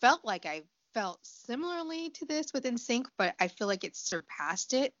I felt like I felt similarly to this with NSYNC, but I feel like it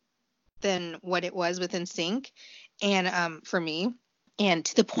surpassed it than what it was with NSYNC. And for me, and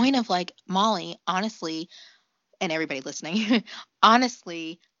to the point of like Molly, honestly, and everybody listening,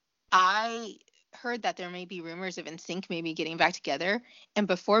 honestly, I heard that there may be rumors of NSYNC maybe getting back together. And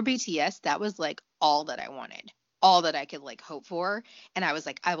before BTS, that was like all that I wanted, all that I could like hope for. And I was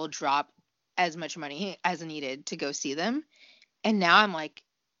like, I will drop as much money as needed to go see them. And now I'm like,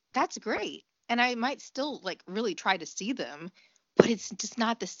 that's great. And I might still like really try to see them, but it's just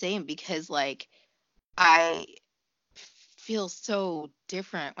not the same because like I feel so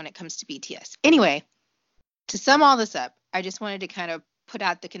different when it comes to BTS. Anyway, to sum all this up, I just wanted to kind of put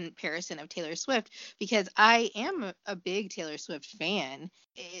out the comparison of Taylor Swift because I am a big Taylor Swift fan.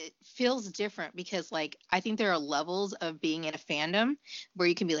 It feels different because like I think there are levels of being in a fandom where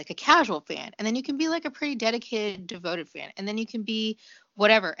you can be like a casual fan and then you can be like a pretty dedicated devoted fan and then you can be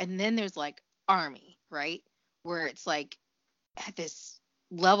whatever and then there's like Army, right? Where it's like at this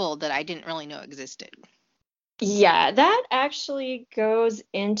level that I didn't really know existed. Yeah, that actually goes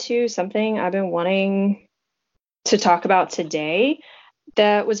into something I've been wanting to talk about today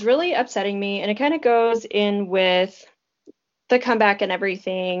that was really upsetting me. And it kind of goes in with the comeback and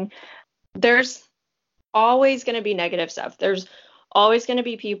everything. There's always going to be negative stuff. There's always going to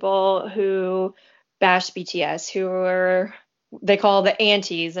be people who bash BTS, who are, they call the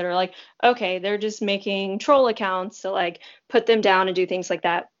antis, that are like, okay, they're just making troll accounts to like put them down and do things like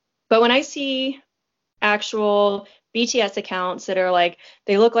that. But when I see actual BTS accounts that are like,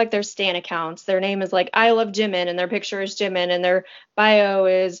 they look like they're stan accounts. Their name is like, I love Jimin, and their picture is Jimin, and their bio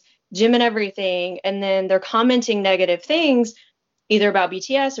is Jimin everything. And then they're commenting negative things either about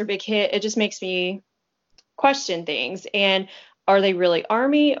BTS or Big Hit. It just makes me question things. And are they really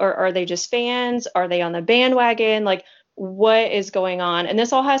ARMY, or are they just fans? Are they on the bandwagon? Like, what is going on? And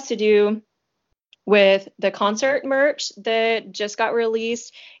this all has to do with the concert merch that just got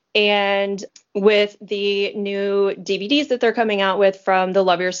released and with the new DVDs that they're coming out with from the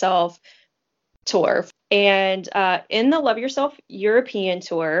Love Yourself tour. And in the Love Yourself European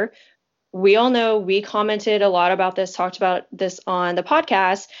tour, we all know, we commented a lot about this, talked about this on the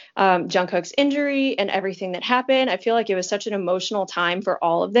podcast, Jungkook's injury and everything that happened. I feel like it was such an emotional time for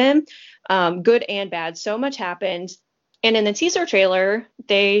all of them, good and bad. So much happened. And in the teaser trailer,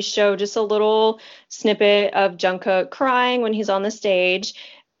 they show just a little snippet of Jungkook crying when he's on the stage.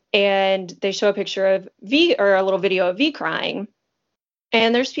 And they show a picture of V, or a little video of V crying.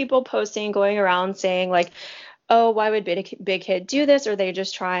 And there's people posting, going around saying like, oh, why would Big Hit do this? Or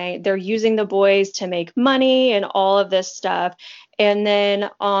they're using the boys to make money and all of this stuff. And then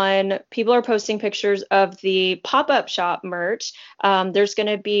people are posting pictures of the pop-up shop merch. There's going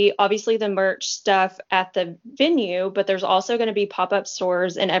to be obviously the merch stuff at the venue, but there's also going to be pop-up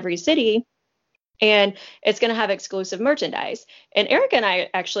stores in every city. And it's going to have exclusive merchandise. And Erica and I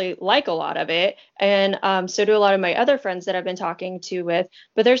actually like a lot of it. And so do a lot of my other friends that I've been talking to with.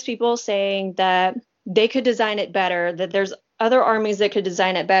 But there's people saying that they could design it better, that there's other armies that could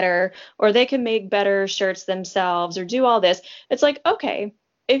design it better, or they could make better shirts themselves, or do all this. It's like, okay,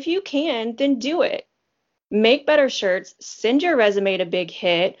 if you can, then do it. Make better shirts, send your resume to Big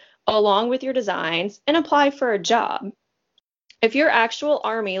Hit along with your designs, and apply for a job. If you're actual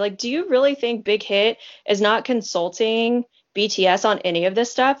ARMY, like, do you really think Big Hit is not consulting BTS on any of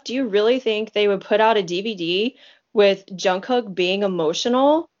this stuff? Do you really think they would put out a DVD with Jungkook being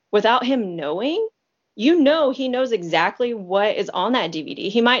emotional without him knowing? You know, he knows exactly what is on that DVD.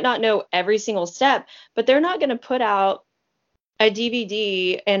 He might not know every single step, but they're not going to put out a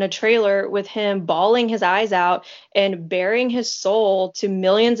DVD and a trailer with him bawling his eyes out and bearing his soul to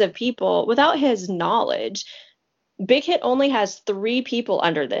millions of people without his knowledge. Big Hit only has 3 people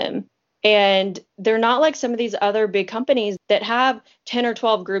under them. And they're not like some of these other big companies that have 10 or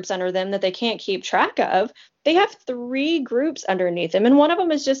 12 groups under them that they can't keep track of. They have 3 groups underneath them, and one of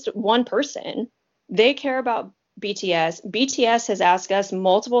them is just one person. They care about BTS. BTS has asked us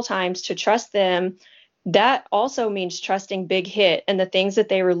multiple times to trust them. That also means trusting Big Hit and the things that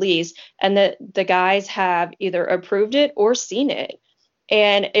they release, and that the guys have either approved it or seen it.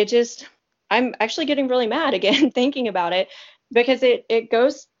 And I'm actually getting really mad again thinking about it, because it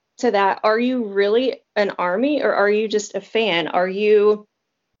goes to that. Are you really an ARMY, or are you just a fan? Are you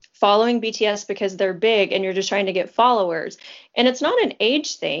following BTS because they're big and you're just trying to get followers? And it's not an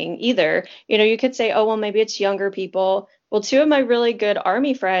age thing either. You know, you could say, oh, well, maybe it's younger people. Well, 2 of my really good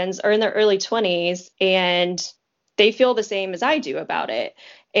ARMY friends are in their early 20s, and they feel the same as I do about it.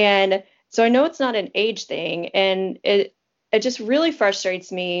 And so I know it's not an age thing. And it just really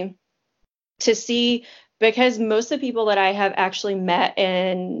frustrates me to see, because most of the people that I have actually met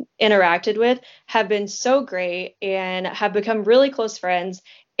and interacted with have been so great and have become really close friends.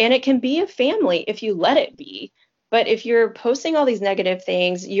 And it can be a family if you let it be. But if you're posting all these negative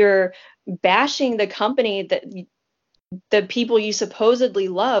things, you're bashing the company that the people you supposedly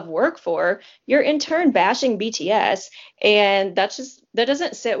love work for, you're in turn bashing BTS. And that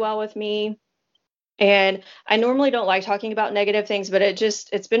doesn't sit well with me. And I normally don't like talking about negative things, but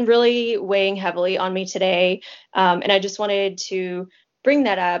it's been really weighing heavily on me today. And I just wanted to bring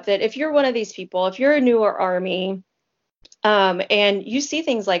that up, that if you're one of these people, if you're a newer ARMY, and you see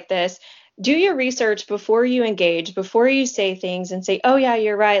things like this, do your research before you engage, before you say things and say, oh yeah,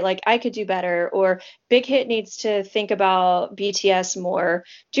 you're right, like I could do better, or Big Hit needs to think about BTS more.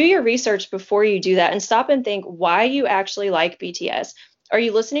 Do your research before you do that, and stop and think why you actually like BTS. Are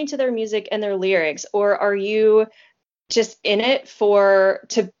you listening to their music and their lyrics, or are you just in it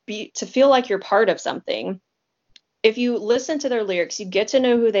to feel like you're part of something? If you listen to their lyrics, you get to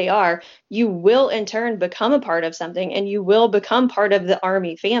know who they are, you will in turn become a part of something, and you will become part of the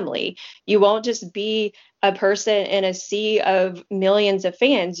ARMY family. You won't just be a person in a sea of millions of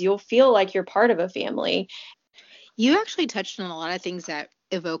fans. You'll feel like you're part of a family. You actually touched on a lot of things that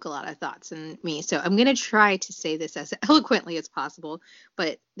evoke a lot of thoughts in me. So I'm going to try to say this as eloquently as possible,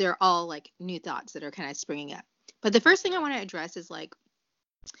 but they're all like new thoughts that are kind of springing up. But the first thing I want to address is like,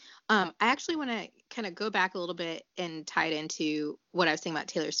 I actually want to kind of go back a little bit and tie it into what I was saying about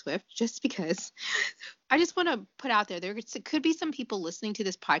Taylor Swift, just because I just want to put out there could be some people listening to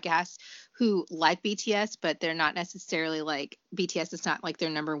this podcast who like BTS, but they're not necessarily like BTS is not like their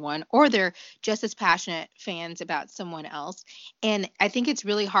number one, or they're just as passionate fans about someone else. And I think it's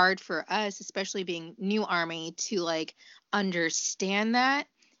really hard for us, especially being new ARMY, to like understand that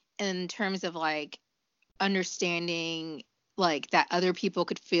in terms of like understanding like that other people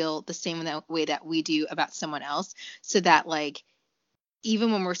could feel the same way that we do about someone else, so that like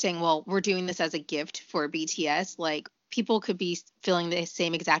even when we're saying, well, we're doing this as a gift for BTS, like people could be feeling the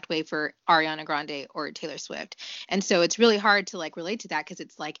same exact way for Ariana Grande or Taylor Swift. And so it's really hard to like relate to that, because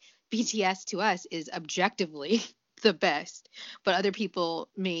it's like BTS to us is objectively the best, but other people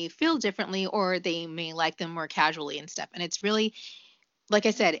may feel differently, or they may like them more casually and stuff. And it's really, like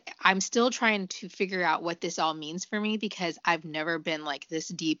I said, I'm still trying to figure out what this all means for me, because I've never been like this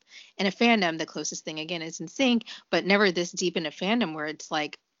deep in a fandom. The closest thing again is NSYNC, but never this deep in a fandom where it's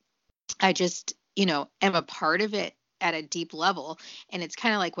like I just, am a part of it at a deep level. And it's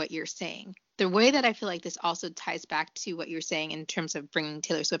kind of like what you're saying. The way that I feel like this also ties back to what you're saying in terms of bringing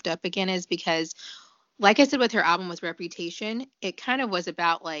Taylor Swift up again is because, like I said, with her album with Reputation, it kind of was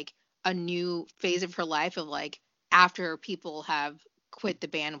about like a new phase of her life of like after people have quit the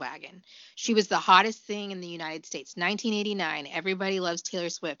bandwagon. She was the hottest thing in the United States. 1989, everybody loves Taylor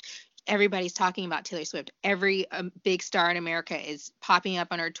Swift. Everybody's talking about Taylor Swift. Every big star in America is popping up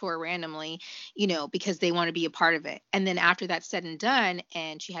on her tour randomly, because they want to be a part of it. And then after that's said and done,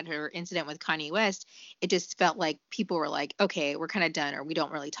 and she had her incident with Kanye West, it just felt like people were like, okay, we're kind of done, or we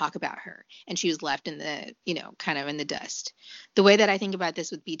don't really talk about her. And she was left in the, kind of in the dust. The way that I think about this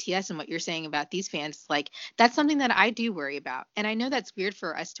with BTS and what you're saying about these fans, like that's something that I do worry about. And I know that's weird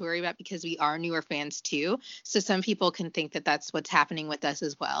for us to worry about because we are newer fans too. So some people can think that that's what's happening with us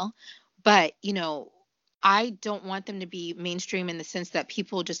as well. But, I don't want them to be mainstream in the sense that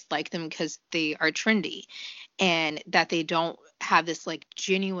people just like them because they are trendy, and that they don't have this like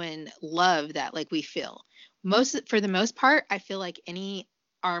genuine love that like we feel. For the most part, I feel like any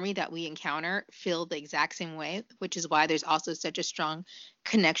ARMY that we encounter feel the exact same way, which is why there's also such a strong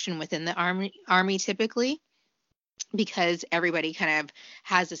connection within the ARMY typically, because everybody kind of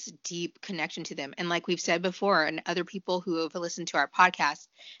has this deep connection to them. And like we've said before, and other people who have listened to our podcast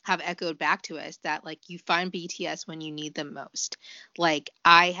have echoed back to us, that like you find BTS when you need them most. Like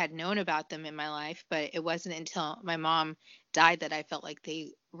I had known about them in my life, but it wasn't until my mom died that I felt like they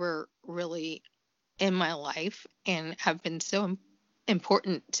were really in my life and have been so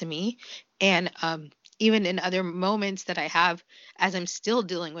important to me. And even in other moments that I have, as I'm still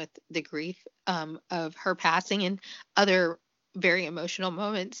dealing with the grief of her passing and other very emotional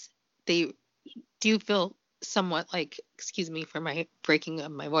moments, they do feel somewhat like, excuse me for my breaking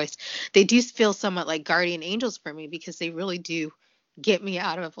of my voice, they do feel somewhat like guardian angels for me, because they really do get me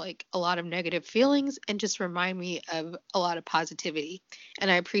out of like a lot of negative feelings and just remind me of a lot of positivity. And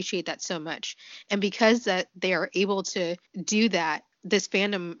I appreciate that so much. And because that they are able to do that, this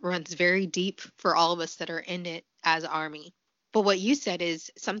fandom runs very deep for all of us that are in it as ARMY. But what you said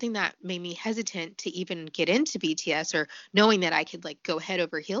is something that made me hesitant to even get into BTS, or knowing that I could like go head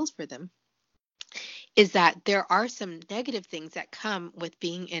over heels for them, is that there are some negative things that come with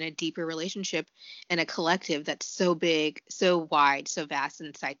being in a deeper relationship in a collective that's so big, so wide, so vast,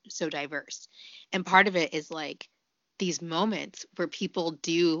 and so diverse. And part of it is like these moments where people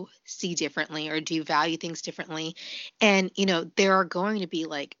do see differently or do value things differently. And, there are going to be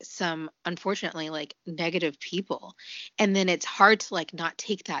like some, unfortunately, like negative people. And then it's hard to like not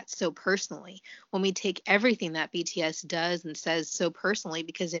take that so personally when we take everything that BTS does and says so personally,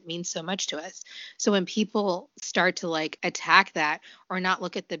 because it means so much to us. So when people start to like attack that or not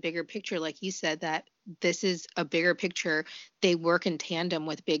look at the bigger picture, like you said, that this is a bigger picture, they work in tandem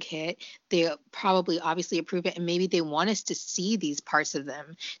with Big Hit. They probably obviously approve it. And maybe they want us to see these parts of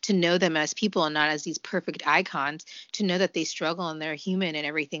them, to know them as people and not as these perfect icons, to know that they struggle and they're human and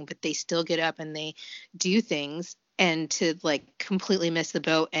everything, but they still get up and they do things. And to like completely miss the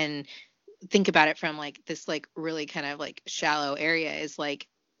boat and think about it from like this like really kind of like shallow area is like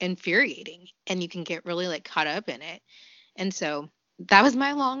infuriating, and you can get really like caught up in it. And so that was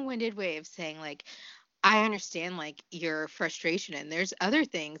my long-winded way of saying like I understand like your frustration, and there's other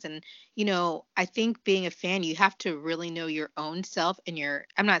things. And I think being a fan, you have to really know your own self and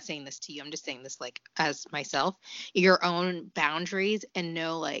I'm not saying this to you, I'm just saying this like as myself, your own boundaries, and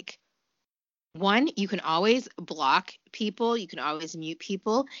know like, one, you can always block people, you can always mute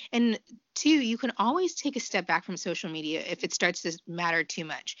people. And two, you can always take a step back from social media if it starts to matter too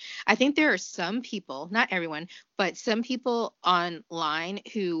much. I think there are some people, not everyone, but some people online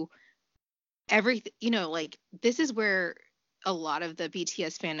who everything, like this is where a lot of the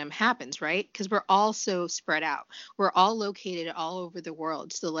BTS fandom happens, right? Because we're all so spread out. We're all located all over the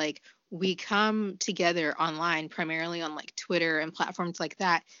world. So like we come together online, primarily on like Twitter and platforms like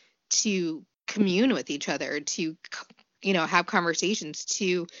that, to commune with each other, to have conversations,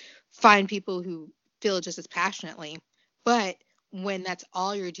 to find people who feel just as passionately. But when that's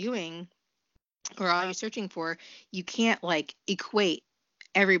all you're doing or all you're searching for, you can't like equate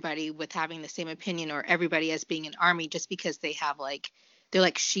everybody with having the same opinion or everybody as being an army just because they're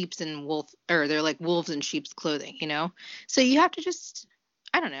like sheep's and wolf, or they're like wolves in sheep's clothing. So you have to just,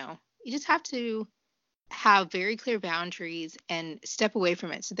 I don't know, you just have to have very clear boundaries and step away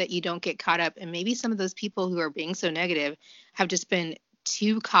from it so that you don't get caught up. And maybe some of those people who are being so negative have just been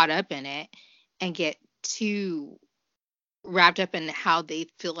too caught up in it and get too wrapped up in how they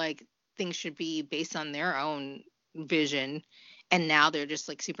feel like things should be based on their own vision, and now they're just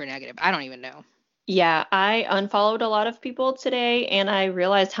like super negative. I don't even know. Yeah, I unfollowed a lot of people today and I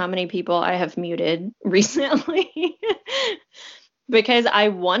realized how many people I have muted recently because I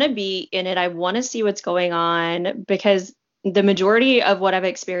want to be in it. I want to see what's going on because the majority of what I've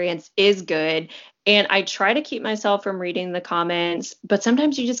experienced is good. And I try to keep myself from reading the comments, but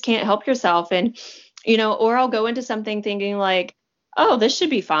sometimes you just can't help yourself. And, or I'll go into something thinking like, oh, this should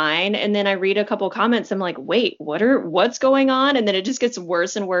be fine. And then I read a couple comments. I'm like, wait, what's going on? And then it just gets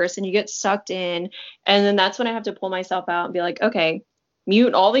worse and worse and you get sucked in. And then that's when I have to pull myself out and be like, okay,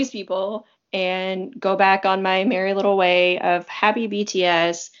 mute all these people and go back on my merry little way of happy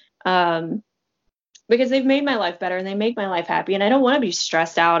BTS. Because they've made my life better and they make my life happy. And I don't want to be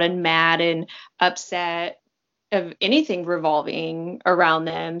stressed out and mad and upset of anything revolving around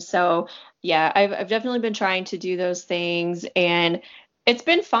them. So yeah, I've definitely been trying to do those things and it's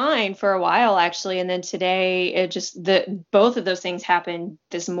been fine for a while actually. And then today it just both of those things happened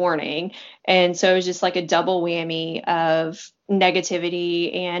this morning. And so it was just like a double whammy of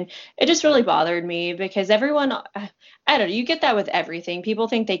negativity and it just really bothered me because everyone, I don't know, you get that with everything. People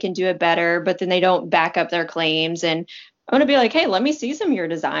think they can do it better, but then they don't back up their claims. And I want to be like, hey, let me see some of your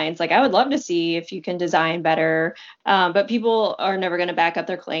designs. Like, I would love to see if you can design better. But people are never going to back up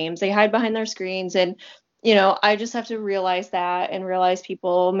their claims. They hide behind their screens. And, I just have to realize that and realize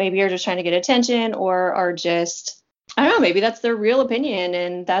people maybe are just trying to get attention or are just, I don't know, maybe that's their real opinion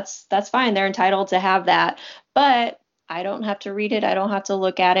and that's fine. They're entitled to have that. But I don't have to read it. I don't have to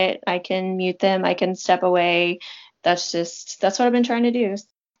look at it. I can mute them. I can step away. That's what I've been trying to do.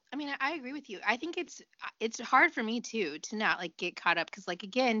 I mean, I agree with you. I think it's hard for me too to not like get caught up because like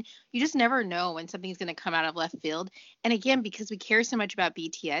again, you just never know when something's going to come out of left field. And again, because we care so much about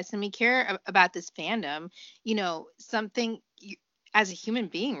BTS and we care about this fandom, something as a human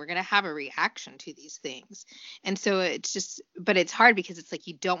being, we're going to have a reaction to these things. And so it's just, but it's hard because it's like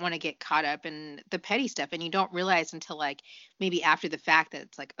you don't want to get caught up in the petty stuff and you don't realize until like maybe after the fact that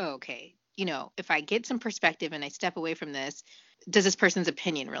it's like, oh, okay, if I get some perspective and I step away from this, does this person's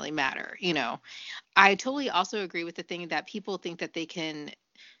opinion really matter? I totally also agree with the thing that people think that they can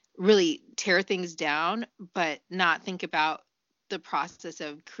really tear things down, but not think about the process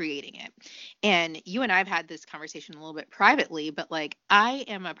of creating it. And you and I've had this conversation a little bit privately, but like I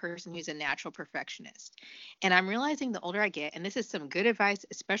am a person who's a natural perfectionist. And I'm realizing the older I get, and this is some good advice,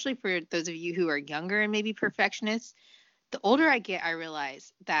 especially for those of you who are younger and maybe perfectionists, the older I get, I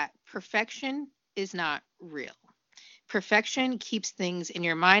realize that perfection is not real. Perfection keeps things in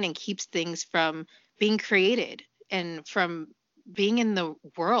your mind and keeps things from being created and from being in the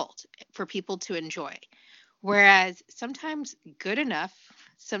world for people to enjoy. Whereas sometimes good enough,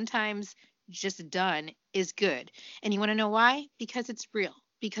 sometimes just done is good. And you want to know why? Because it's real,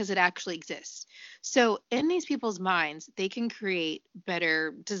 because it actually exists. So in these people's minds, they can create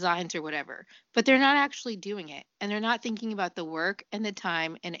better designs or whatever, but they're not actually doing it. And they're not thinking about the work and the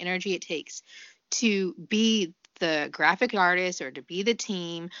time and energy it takes to be the graphic artist or to be the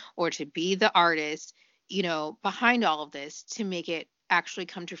team or to be the artist, behind all of this to make it actually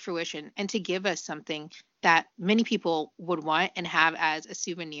come to fruition and to give us something that many people would want and have as a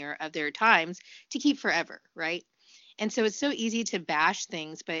souvenir of their times to keep forever, right? And so it's so easy to bash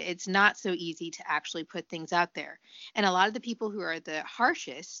things, but it's not so easy to actually put things out there. And a lot of the people who are the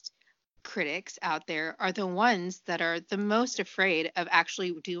harshest critics out there are the ones that are the most afraid of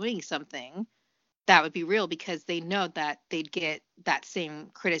actually doing something that would be real because they know that they'd get that same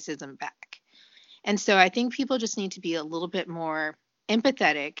criticism back. And so I think people just need to be a little bit more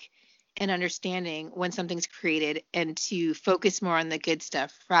empathetic and understanding when something's created and to focus more on the good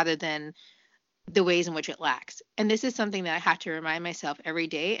stuff rather than the ways in which it lacks. And this is something that I have to remind myself every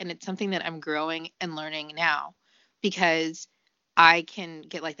day. And it's something that I'm growing and learning now because I can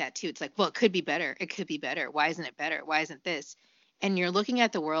get like that too. It's like, well, it could be better. It could be better. Why isn't it better? Why isn't this? And you're looking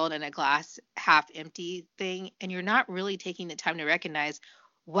at the world in a glass half empty thing, and you're not really taking the time to recognize,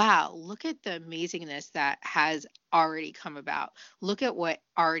 wow, look at the amazingness that has already come about. Look at what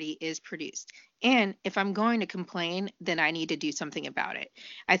already is produced. And if I'm going to complain, then I need to do something about it.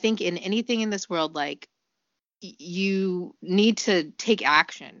 I think in anything in this world, like, you need to take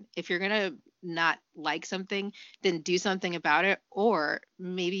action. If you're going to not like something, then do something about it. Or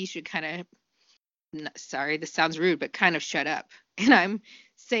maybe you should kind of, sorry, this sounds rude, but kind of shut up. And I'm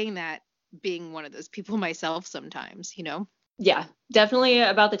saying that being one of those people myself sometimes, you know? Yeah, definitely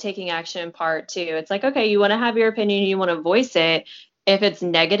about the taking action part too. It's like, okay, you want to have your opinion, you want to voice it. If it's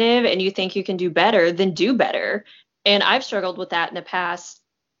negative and you think you can do better, then do better. And I've struggled with that in the past,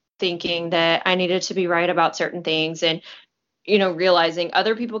 thinking that I needed to be right about certain things, and realizing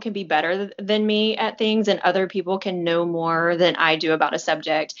other people can be better than me at things, and other people can know more than I do about a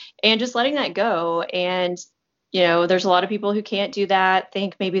subject, and just letting that go. And there's a lot of people who can't do that,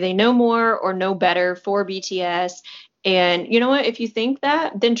 think maybe they know more or know better for BTS. And you know what? If you think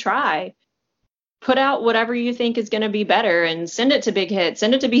that, then try. Put out whatever you think is going to be better and send it to Big Hit,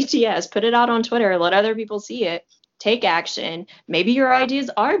 send it to BTS, put it out on Twitter, let other people see it. Take action. Maybe your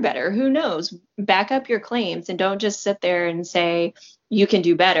ideas are better. Who knows? Back up your claims and don't just sit there and say you can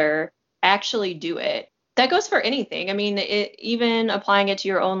do better. Actually do it. That goes for anything. I mean, even applying it to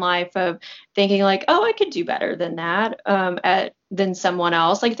your own life, of thinking like, oh, I could do better than that, than someone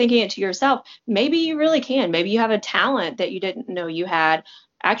else. Like thinking it to yourself. Maybe you really can. Maybe you have a talent that you didn't know you had.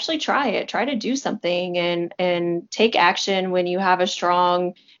 Actually try it. Try to do something, and take action when you have a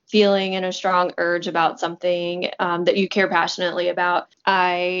strong feeling and a strong urge about something, that you care passionately about.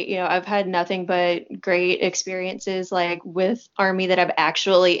 I've had nothing but great experiences, like with Army that I've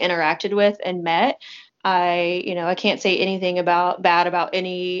actually interacted with and met. I can't say anything about bad about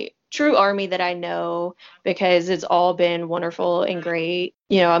any true Army that I know, because it's all been wonderful and great.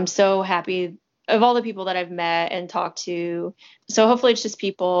 I'm so happy of all the people that I've met and talked to. So hopefully it's just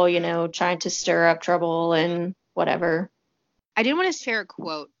people, trying to stir up trouble and whatever. I did want to share a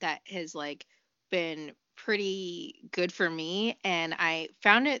quote that has like been pretty good for me, and I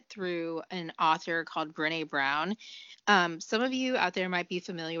found it through an author called Brené Brown. Some of you out there might be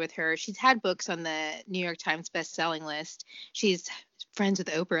familiar with her. She's had books on the New York Times best-selling list. She's friends with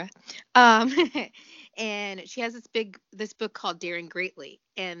Oprah. Um, and she has this book called Daring Greatly.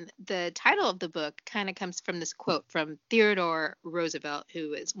 And the title of the book kind of comes from this quote from Theodore Roosevelt,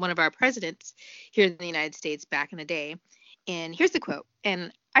 who is one of our presidents here in the United States back in the day. And here's the quote,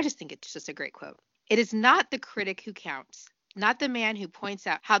 and I just think it's just a great quote. It is not the critic who counts, not the man who points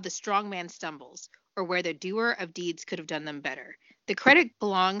out how the strong man stumbles, or where the doer of deeds could have done them better. The credit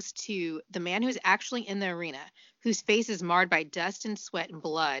belongs to the man who's actually in the arena, whose face is marred by dust and sweat and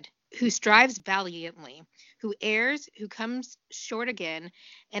blood, who strives valiantly, who errs, who comes short again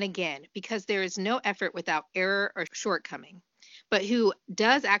and again, because there is no effort without error or shortcoming, but who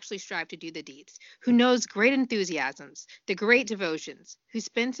does actually strive to do the deeds, who knows great enthusiasms, the great devotions, who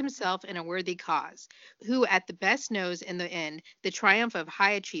spends himself in a worthy cause, who at the best knows in the end the triumph of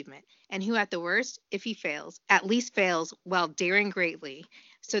high achievement, and who at the worst, if he fails, at least fails while daring greatly,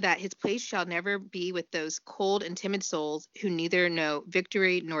 so that his place shall never be with those cold and timid souls who neither know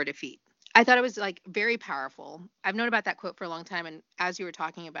victory nor defeat. I thought it was like very powerful. I've known about that quote for a long time, and as you were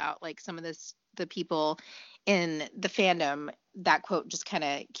talking about like some of the people in the fandom, that quote just kind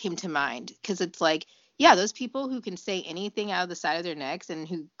of came to mind, because it's like, yeah, those people who can say anything out of the side of their necks and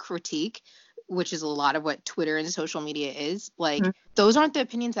who critique, which is a lot of what Twitter and social media is, like, those aren't the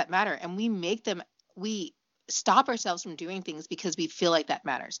opinions that matter. And we stop ourselves from doing things because we feel like that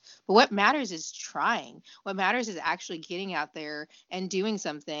matters. But what matters is trying. What matters is actually getting out there and doing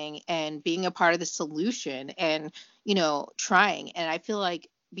something and being a part of the solution and, trying. And I feel like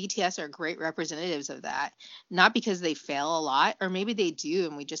BTS are great representatives of that, not because they fail a lot, or maybe they do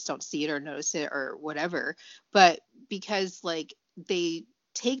and we just don't see it or notice it or whatever, but because like they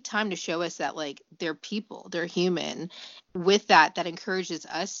take time to show us that like they're people, they're human. With that encourages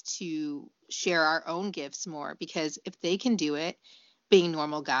us to share our own gifts more, because if they can do it being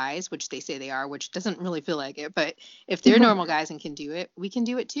normal guys, which they say they are, which doesn't really feel like it, but if they're normal guys and can do it, we can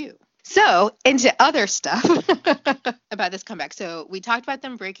do it too. So into other stuff about this comeback. So we talked about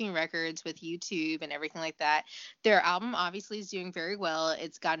them breaking records with YouTube and everything like that. Their album obviously is doing very well.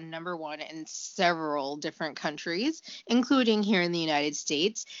 It's gotten #1 in several different countries, including here in the United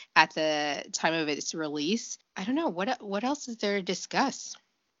States at the time of its release. I don't know, what else is there to discuss?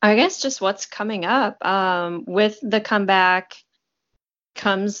 I guess just what's coming up. With the comeback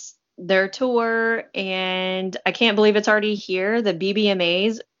comes their tour, and I can't believe it's already here. The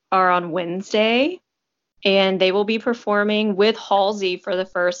BBMAs are on Wednesday, and they will be performing with Halsey for the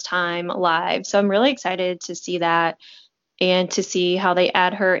first time live. So I'm really excited to see that and to see how they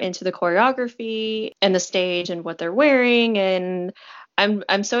add her into the choreography and the stage and what they're wearing. And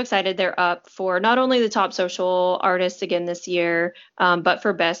I'm so excited they're up for not only the top social artists again this year, but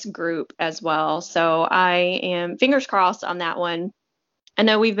for best group as well. So I am fingers crossed on that one. I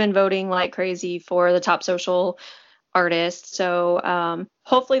know we've been voting like crazy for the top social artist, so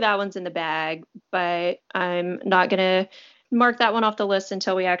hopefully that one's in the bag. But I'm not gonna mark that one off the list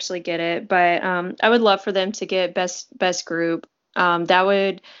until we actually get it. But I would love for them to get best group. That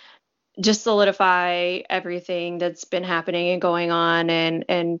would just solidify everything that's been happening and going on,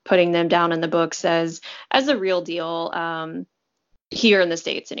 and putting them down in the books as a real deal, here in the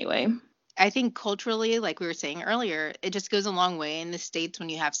States anyway. I think culturally, like we were saying earlier, it just goes a long way in the States when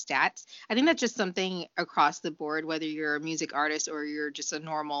you have stats. I think that's just something across the board, whether you're a music artist or you're just a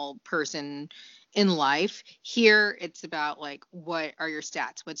normal person in life. Here, it's about like, what are your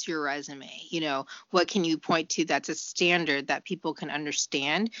stats? What's your resume? What can you point to that's a standard that people can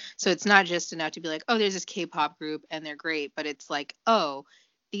understand? So it's not just enough to be like, oh, there's this K-pop group and they're great, but it's like, oh,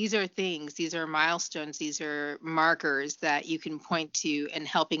 these are things, these are milestones, these are markers that you can point to in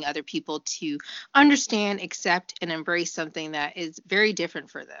helping other people to understand, accept, and embrace something that is very different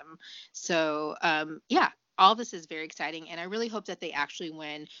for them. So, yeah, all this is very exciting. And I really hope that they actually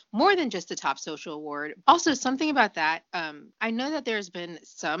win more than just the top social award. Also, something about that, I know that there's been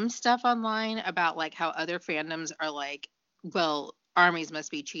some stuff online about like how other fandoms are like, well, armies must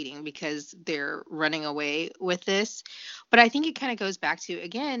be cheating because they're running away with this. But I think it kind of goes back to,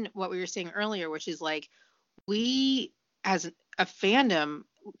 again, what we were saying earlier, which is like, we as a fandom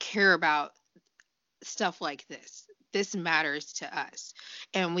care about stuff like this. This matters to us,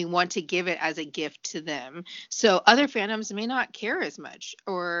 and we want to give it as a gift to them. So other fandoms may not care as much,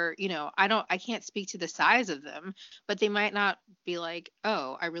 or I can't speak to the size of them, but they might not be like,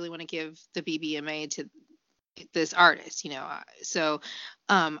 oh, I really want to give the BBMA to this artist. So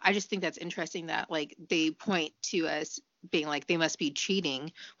I just think that's interesting that like they point to us being like they must be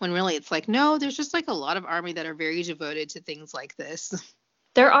cheating, when really it's like, no, there's just like a lot of army that are very devoted to things like this.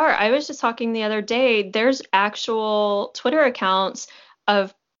 There are. I was just talking the other day. There's actual Twitter accounts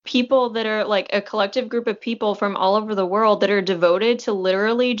of people that are like a collective group of people from all over the world that are devoted to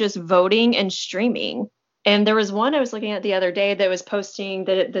literally just voting and streaming. And there was one I was looking at the other day that was posting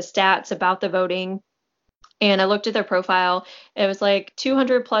the stats about the voting. And I looked at their profile. It was like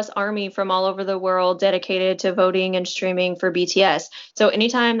 200 plus army from all over the world dedicated to voting and streaming for BTS. So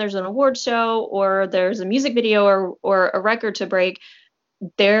anytime there's an award show or there's a music video or a record to break,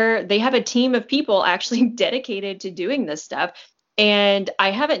 they have a team of people actually dedicated to doing this stuff. And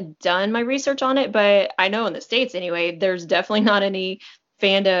I haven't done my research on it, but I know in the States anyway, there's definitely not any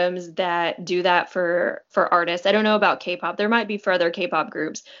fandoms that do that for artists. I don't know about K-pop. There might be for other K-pop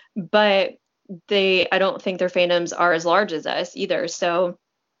groups, but I don't think their fandoms are as large as us either. So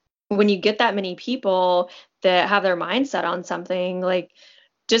when you get that many people that have their mindset on something, like,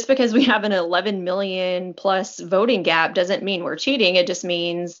 just because we have an 11 million plus voting gap doesn't mean we're cheating. It just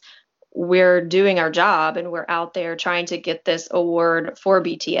means we're doing our job and we're out there trying to get this award for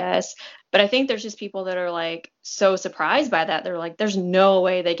BTS. But I think there's just people that are like so surprised by that. They're like, there's no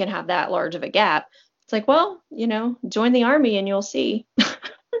way they can have that large of a gap. It's like, well, join the army and you'll see.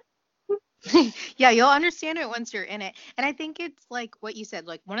 Yeah, you'll understand it once you're in it. And I think it's like what you said,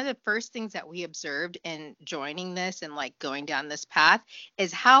 like one of the first things that we observed in joining this and like going down this path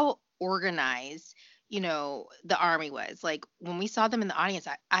is how organized, the army was. Like when we saw them in the audience,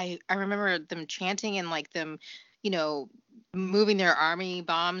 I remember them chanting and like them, you know, moving their army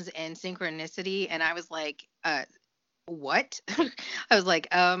bombs in synchronicity. And I was like, what? I was like,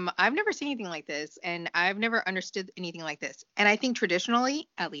 I've never seen anything like this, and I've never understood anything like this. And I think traditionally,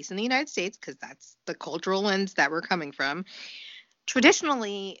 at least in the United States, because that's the cultural lens that we're coming from,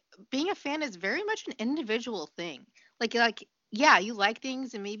 traditionally, being a fan is very much an individual thing. Like, yeah, you like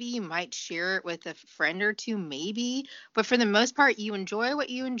things, and maybe you might share it with a friend or two, maybe, but for the most part, you enjoy what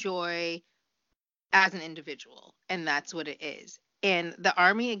you enjoy as an individual, and that's what it is. And the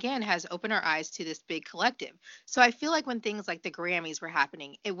army again has opened our eyes to this big collective. So I feel like when things like the Grammys were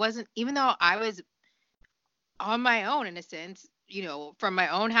happening, it wasn't, even though I was on my own in a sense, from my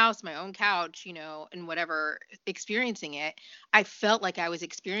own house, my own couch, and whatever, experiencing it, I felt like I was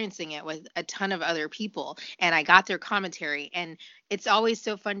experiencing it with a ton of other people, and I got their commentary. And it's always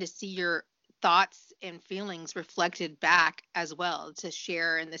so fun to see your thoughts and feelings reflected back as well, to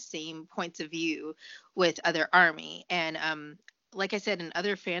share in the same points of view with other army. And like I said, in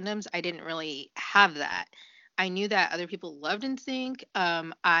other fandoms, I didn't really have that. I knew that other people loved NSYNC.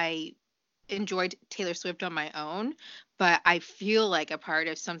 I enjoyed Taylor Swift on my own, but I feel like a part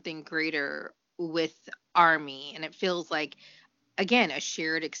of something greater with Army, and it feels like, again, a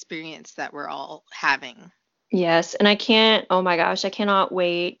shared experience that we're all having. Yes, and oh my gosh, I cannot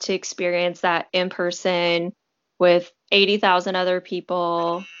wait to experience that in person with 80,000 other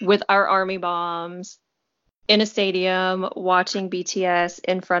people, with our army bombs in a stadium, watching BTS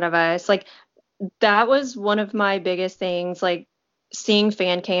in front of us. Like, that was one of my biggest things, like seeing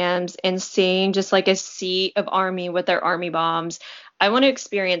fan cams and seeing just like a sea of army with their army bombs. I want to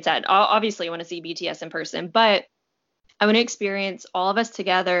experience that. Obviously, I want to see BTS in person, but I want to experience all of us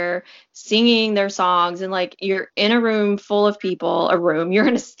together singing their songs, and like you're in a room full of people, you're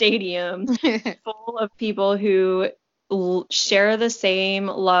in a stadium full of people who share the same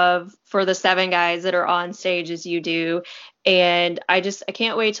love for the seven guys that are on stage as you do. And I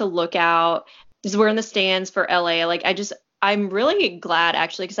can't wait to look out, because we're in the stands for LA. I'm really glad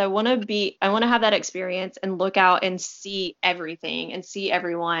actually, because I want to have that experience and look out and see everything and see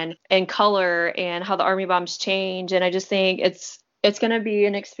everyone in color and how the army bombs change. And I just think it's going to be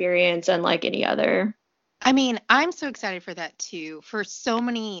an experience unlike any other. I mean, I'm so excited for that too, for so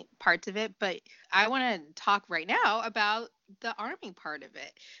many parts of it, but I want to talk right now about the army part of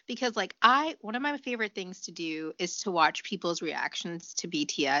it, because like one of my favorite things to do is to watch people's reactions to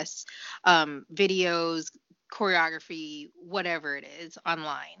BTS videos, choreography, whatever it is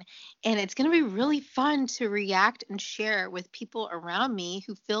online. And it's going to be really fun to react and share with people around me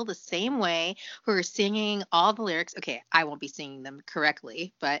who feel the same way, who are singing all the lyrics. Okay, I won't be singing them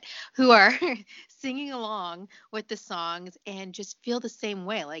correctly, but who are singing along with the songs and just feel the same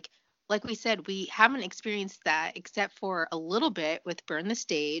way. Like we said, we haven't experienced that except for a little bit with Burn the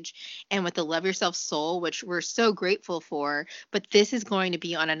Stage and with the Love Yourself Soul, which we're so grateful for. But this is going to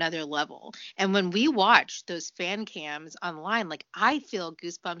be on another level. And when we watch those fan cams online, like I feel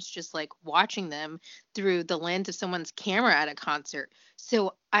goosebumps just like watching them through the lens of someone's camera at a concert.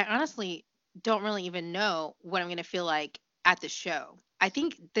 So I honestly don't really even know what I'm going to feel like at the show. I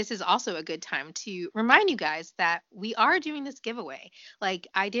think this is also a good time to remind you guys that we are doing this giveaway. Like,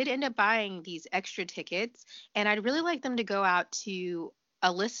 I did end up buying these extra tickets, and I'd really like them to go out to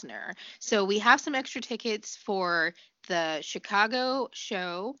a listener. So, we have some extra tickets for the Chicago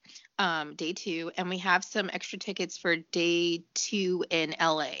show, day two, and we have some extra tickets for day two in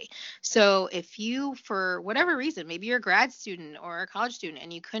LA. So, if you, for whatever reason, maybe you're a grad student or a college student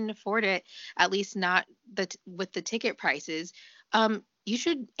and you couldn't afford it, at least not with the ticket prices, you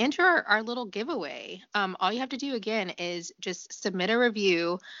should enter our little giveaway. All you have to do again is just submit a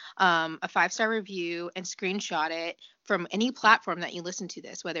review, a 5-star review, and screenshot it from any platform that you listen to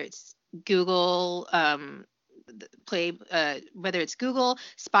this, whether it's Google, whether it's Google,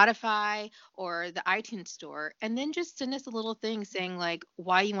 Spotify, or the iTunes store, and then just send us a little thing saying like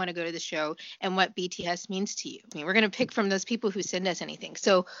why you want to go to the show and what BTS means to you. I mean, we're going to pick from those people who send us anything.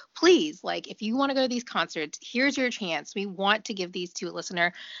 So please, like, if you want to go to these concerts, here's your chance. We want to give these to a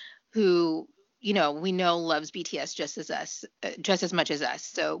listener who, we know loves BTS just as much as us.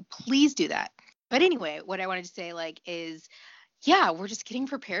 So please do that. But anyway, what I wanted to say, like, is yeah, we're just getting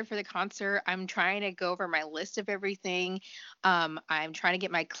prepared for the concert. I'm trying to go over my list of everything. I'm trying to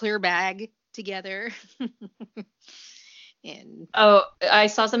get my clear bag together. And Oh, I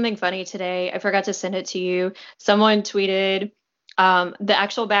saw something funny today. I forgot to send it to you. Someone tweeted the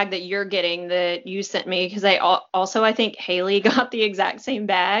actual bag that you're getting that you sent me, because also I think Haley got the exact same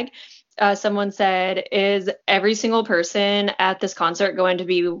bag. Someone said, "Is every single person at this concert going to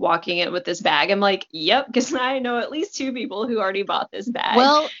be walking in with this bag?" I'm like, "Yep," because I know at least two people who already bought this bag.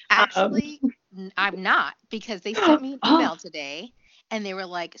 well, Um, actually, I'm not, because they sent me an email today and they were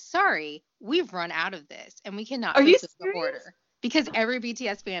like, sorry, we've run out of this and we cannot are you fulfill the serious? order, because every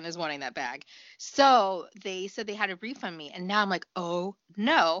BTS fan is wanting that bag. So they said they had to refund me. And now I'm like, oh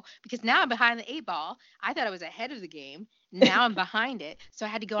no, because now I'm behind the 8 ball. I thought I was ahead of the game. Now I'm behind it. So I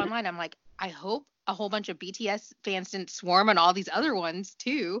had to go online. I'm like, I hope a whole bunch of BTS fans didn't swarm on all these other ones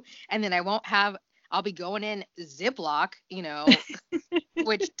too. And then I'll be going in Ziploc,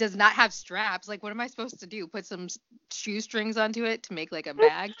 which does not have straps. Like, what am I supposed to do? Put some shoestrings onto it to make like a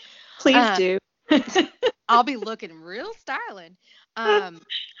bag? Please Uh, do. I'll be looking real styling.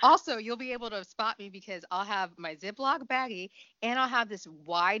 Also, you'll be able to spot me because I'll have my Ziploc baggie and I'll have this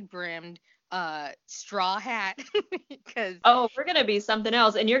wide brimmed straw hat because Oh, we're gonna be something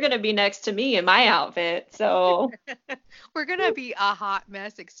else, and you're gonna be next to me in my outfit. So, we're gonna be a hot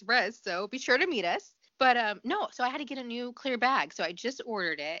mess express. So be sure to meet us. But no, so I had to get a new clear bag. So I just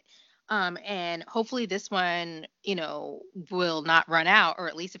ordered it. And hopefully this one, will not run out, or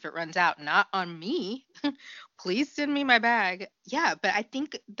at least if it runs out, not on me. Please send me my bag. Yeah, but I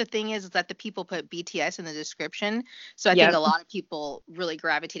think the thing is that the people put BTS in the description. So I think a Yep. lot of people really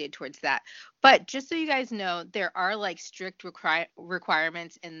gravitated towards that. But just so you guys know, there are like strict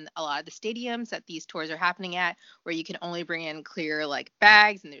requirements in a lot of the stadiums that these tours are happening at, where you can only bring in clear like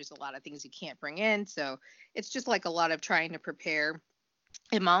bags, and there's a lot of things you can't bring in. So it's just like a lot of trying to prepare.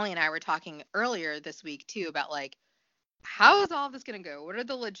 And Molly and I were talking earlier this week too about like, how is all this going to go? What are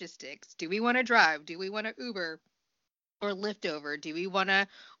the logistics? Do we want to drive? Do we want to Uber or Lyft over? Do we want to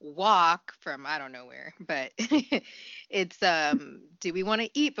walk from I don't know where? But it's do we want to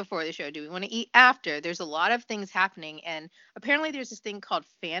eat before the show? Do we want to eat after? There's a lot of things happening, and apparently there's this thing called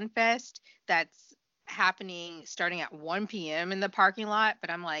Fan Fest that's happening starting at 1 p.m. in the parking lot,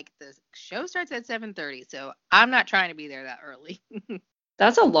 but I'm like, the show starts at 7:30, so I'm not trying to be there that early.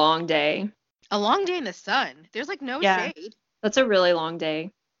 That's a long day. A long day in the sun. There's like no Yeah, shade. that's a really long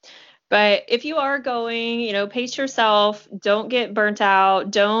day. But if you are going, pace yourself. Don't get burnt out.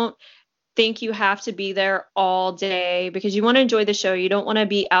 Don't think you have to be there all day because you want to enjoy the show. You don't want to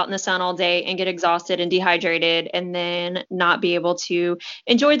be out in the sun all day and get exhausted and dehydrated and then not be able to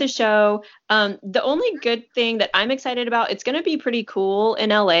enjoy the show. The only good thing that I'm excited about, it's going to be pretty cool in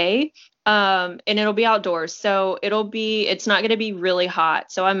LA. And it'll be outdoors. So it's not going to be really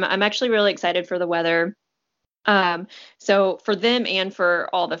hot. So I'm actually really excited for the weather. So for them and for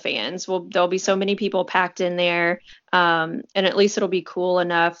all the fans, there'll be so many people packed in there. And at least it'll be cool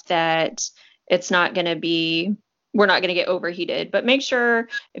enough that we're not going to get overheated. But make sure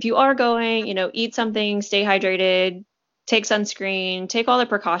if you are going, eat something, stay hydrated, take sunscreen, take all the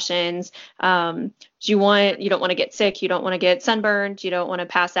precautions. You don't want to get sick. You don't want to get sunburned. You don't want to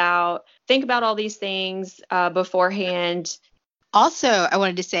pass out. Think about all these things beforehand. Also, I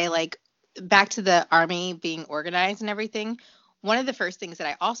wanted to say, like, back to the army being organized and everything. One of the first things that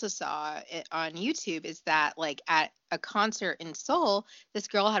I also saw on YouTube is that, like, at a concert in Seoul, this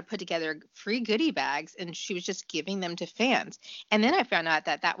girl had put together free goodie bags and she was just giving them to fans. And then I found out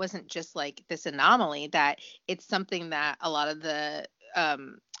that that wasn't just like this anomaly, that it's something that a lot of the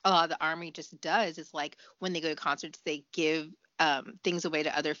army just does, is like when they go to concerts, they give things away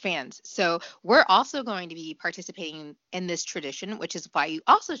to other fans. So we're also going to be participating in this tradition, which is why you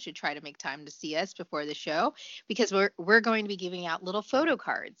also should try to make time to see us before the show, because we're going to be giving out little photo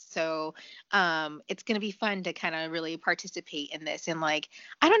cards. So it's going to be fun to kind of really participate in this. And like,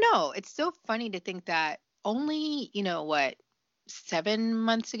 I don't know, it's so funny to think that only, 7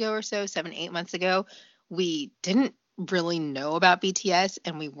 months ago or so, 8 months ago, we didn't really know about BTS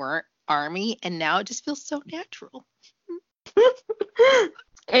and we weren't army, and now it just feels so natural.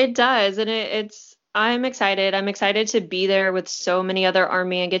 It does, and I'm excited. I'm excited to be there with so many other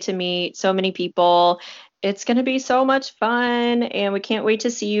army and get to meet so many people. It's going to be so much fun, and we can't wait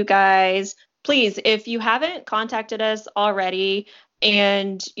to see you guys. Please, if you haven't contacted us already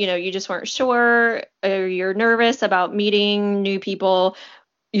and, you just weren't sure or you're nervous about meeting new people,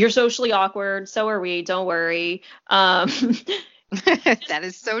 you're socially awkward, so are we, don't worry. That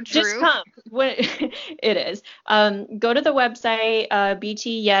is so true. Just come. It is. Go to the website,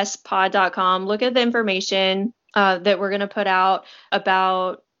 btyespod.com. Look at the information that we're going to put out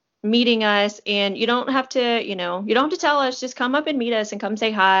about meeting us. And you don't have to tell us. Just come up and meet us and come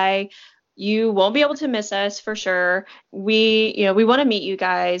say hi. You won't be able to miss us for sure. We want to meet you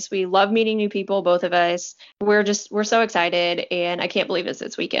guys. We love meeting new people, both of us. We're so excited, and I can't believe it's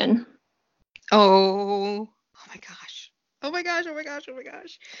this weekend. Oh my gosh. Oh my gosh. Oh my gosh. Oh my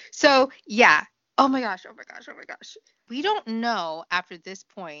gosh. So yeah. Oh my gosh. Oh my gosh. Oh my gosh. We don't know after this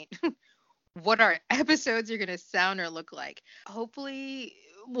point what our episodes are going to sound or look like. Hopefully,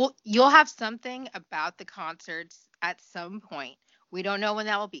 you'll have something about the concerts at some point. We don't know when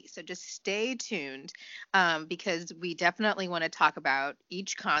that will be. So just stay tuned, because we definitely want to talk about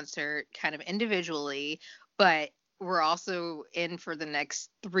each concert kind of individually, but we're also in for the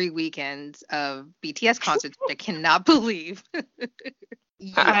next 3 weekends of BTS concerts, which I cannot believe.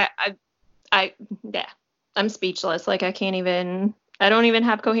 Yeah. Yeah, I'm speechless. Like I don't even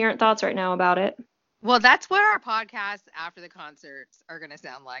have coherent thoughts right now about it. Well, that's what our podcasts after the concerts are going to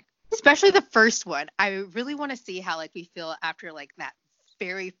sound like. Especially the first one. I really want to see how like we feel after like that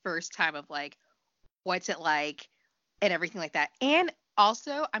very first time of like, what's it like and everything like that. And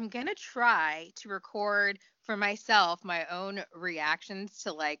also, I'm going to try to record for myself my own reactions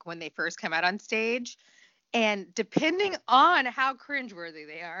to like when they first come out on stage. And depending on how cringeworthy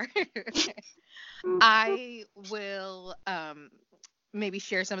they are, I will maybe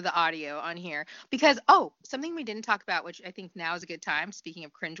share some of the audio on here because, something we didn't talk about, which I think now is a good time. Speaking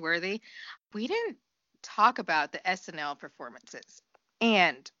of cringeworthy, we didn't talk about the SNL performances.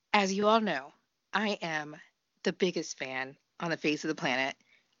 And as you all know, I am the biggest fan on the face of the planet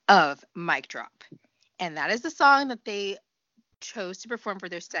of Mic Drop. And that is the song that they chose to perform for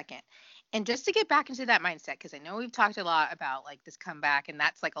their second. And just to get back into that mindset, because I know we've talked a lot about like this comeback, and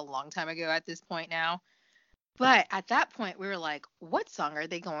that's like a long time ago at this point now. But at that point, we were like, what song are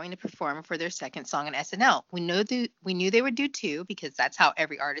they going to perform for their second song in SNL? We knew they would do two because that's how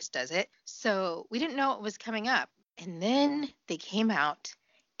every artist does it. So we didn't know what was coming up. And then they came out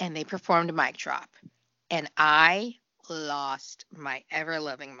and they performed Mic Drop. And I lost my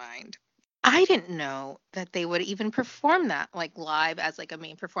ever-loving mind. I didn't know that they would even perform that like live as like a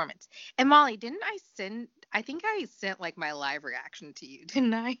main performance. And Molly, I think I sent like my live reaction to you,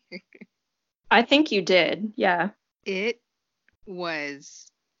 didn't I? I think you did. Yeah. It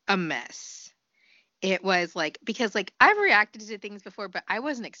was a mess. It was like, because like I've reacted to things before, but I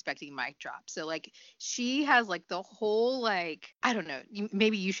wasn't expecting Mic Drop. So like she has like the whole like, I don't know,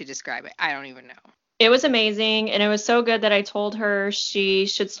 maybe you should describe it. I don't even know. It was amazing, and it was so good that I told her she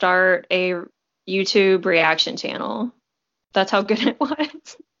should start a YouTube reaction channel. That's how good it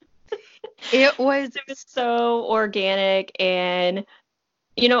was. It was so organic, and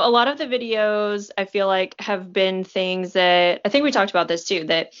you know, a lot of the videos I feel like have been things that I think we talked about this too,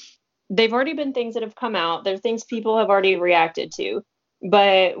 that they've already been things that have come out. They're things people have already reacted to.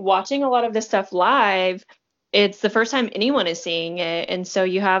 But watching a lot of this stuff live, it's the first time anyone is seeing it. And so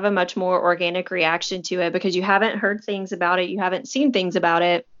you have a much more organic reaction to it because you haven't heard things about it. You haven't seen things about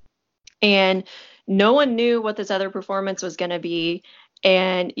it. And no one knew what this other performance was going to be.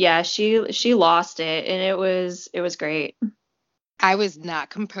 And yeah, she lost it, and it was great. I was not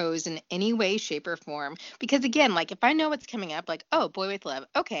composed in any way, shape, or form. Because again, like if I know what's coming up, like, oh, Boy with Love,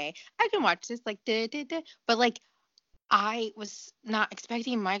 okay, I can watch this, like, da, da, da. But like I was not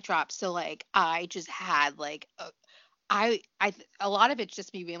expecting Mic Drop, so like I just had like a lot of it's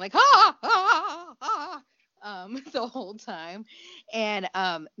just me being like the whole time, and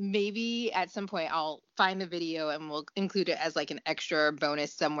maybe at some point I'll find the video and we'll include it as like an extra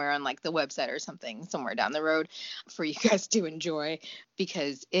bonus somewhere on like the website or something somewhere down the road for you guys to enjoy,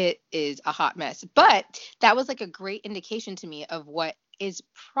 because it is a hot mess. But that was like a great indication to me of what is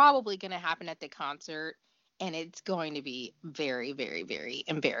probably going to happen at the concert. And it's going to be very, very, very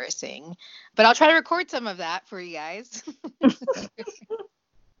embarrassing. But I'll try to record some of that for you guys.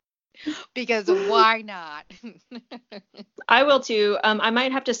 Because why not? I will too. I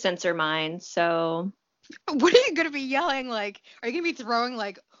might have to censor mine. So what are you going to be yelling? Like, are you going to be throwing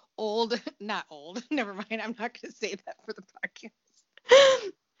like not old. Never mind. I'm not going to say that for the podcast.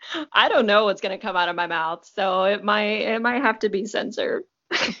 I don't know what's going to come out of my mouth. So it might have to be censored.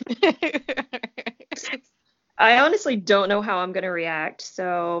 I honestly don't know how I'm going to react,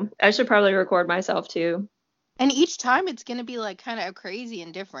 so I should probably record myself too. And each time it's going to be like kind of crazy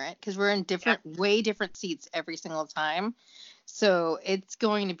and different because we're in way different seats every single time. So it's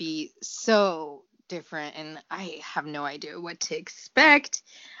going to be so different, and I have no idea what to expect,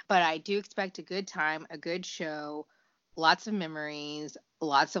 but I do expect a good time, a good show, lots of memories,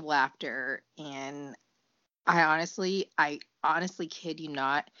 lots of laughter, and I honestly kid you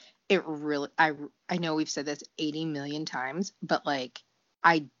not. It really, I know we've said this 80 million times, but like,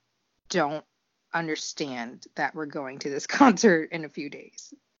 I don't understand that we're going to this concert in a few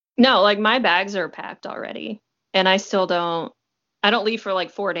days. No, like my bags are packed already, and I don't leave for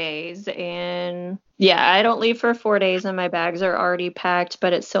like 4 days. And yeah, I don't leave for 4 days and my bags are already packed,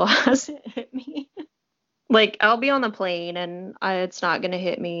 but it still hasn't hit me. Like I'll be on the plane and it's not going to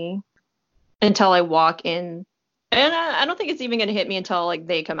hit me until I walk in. And I don't think it's even going to hit me until like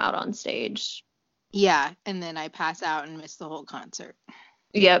they come out on stage. Yeah, and then I pass out and miss the whole concert.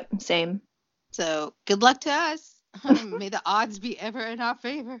 Yep, same. So good luck to us. May the odds be ever in our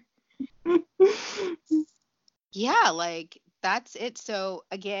favor. Yeah, like that's it. So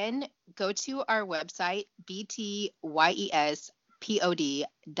again, go to our website,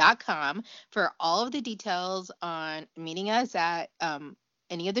 btyespod.com, for all of the details on meeting us at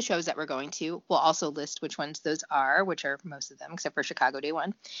any of the shows that we're going to. We'll also list which ones those are, which are most of them except for Chicago Day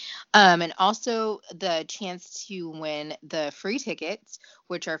 1. And also the chance to win the free tickets,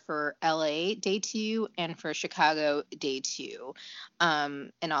 which are for LA Day 2 and for Chicago Day 2,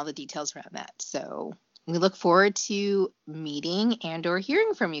 and all the details around that. So we look forward to meeting and or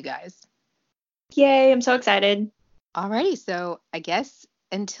hearing from you guys. Yay, I'm so excited. Alrighty, so I guess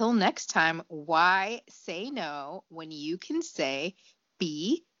until next time, why say no when you can say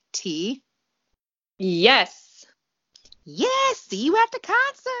BT? Yes. Yes, see you at the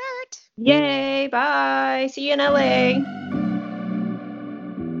concert. Yay, bye. See you in LA.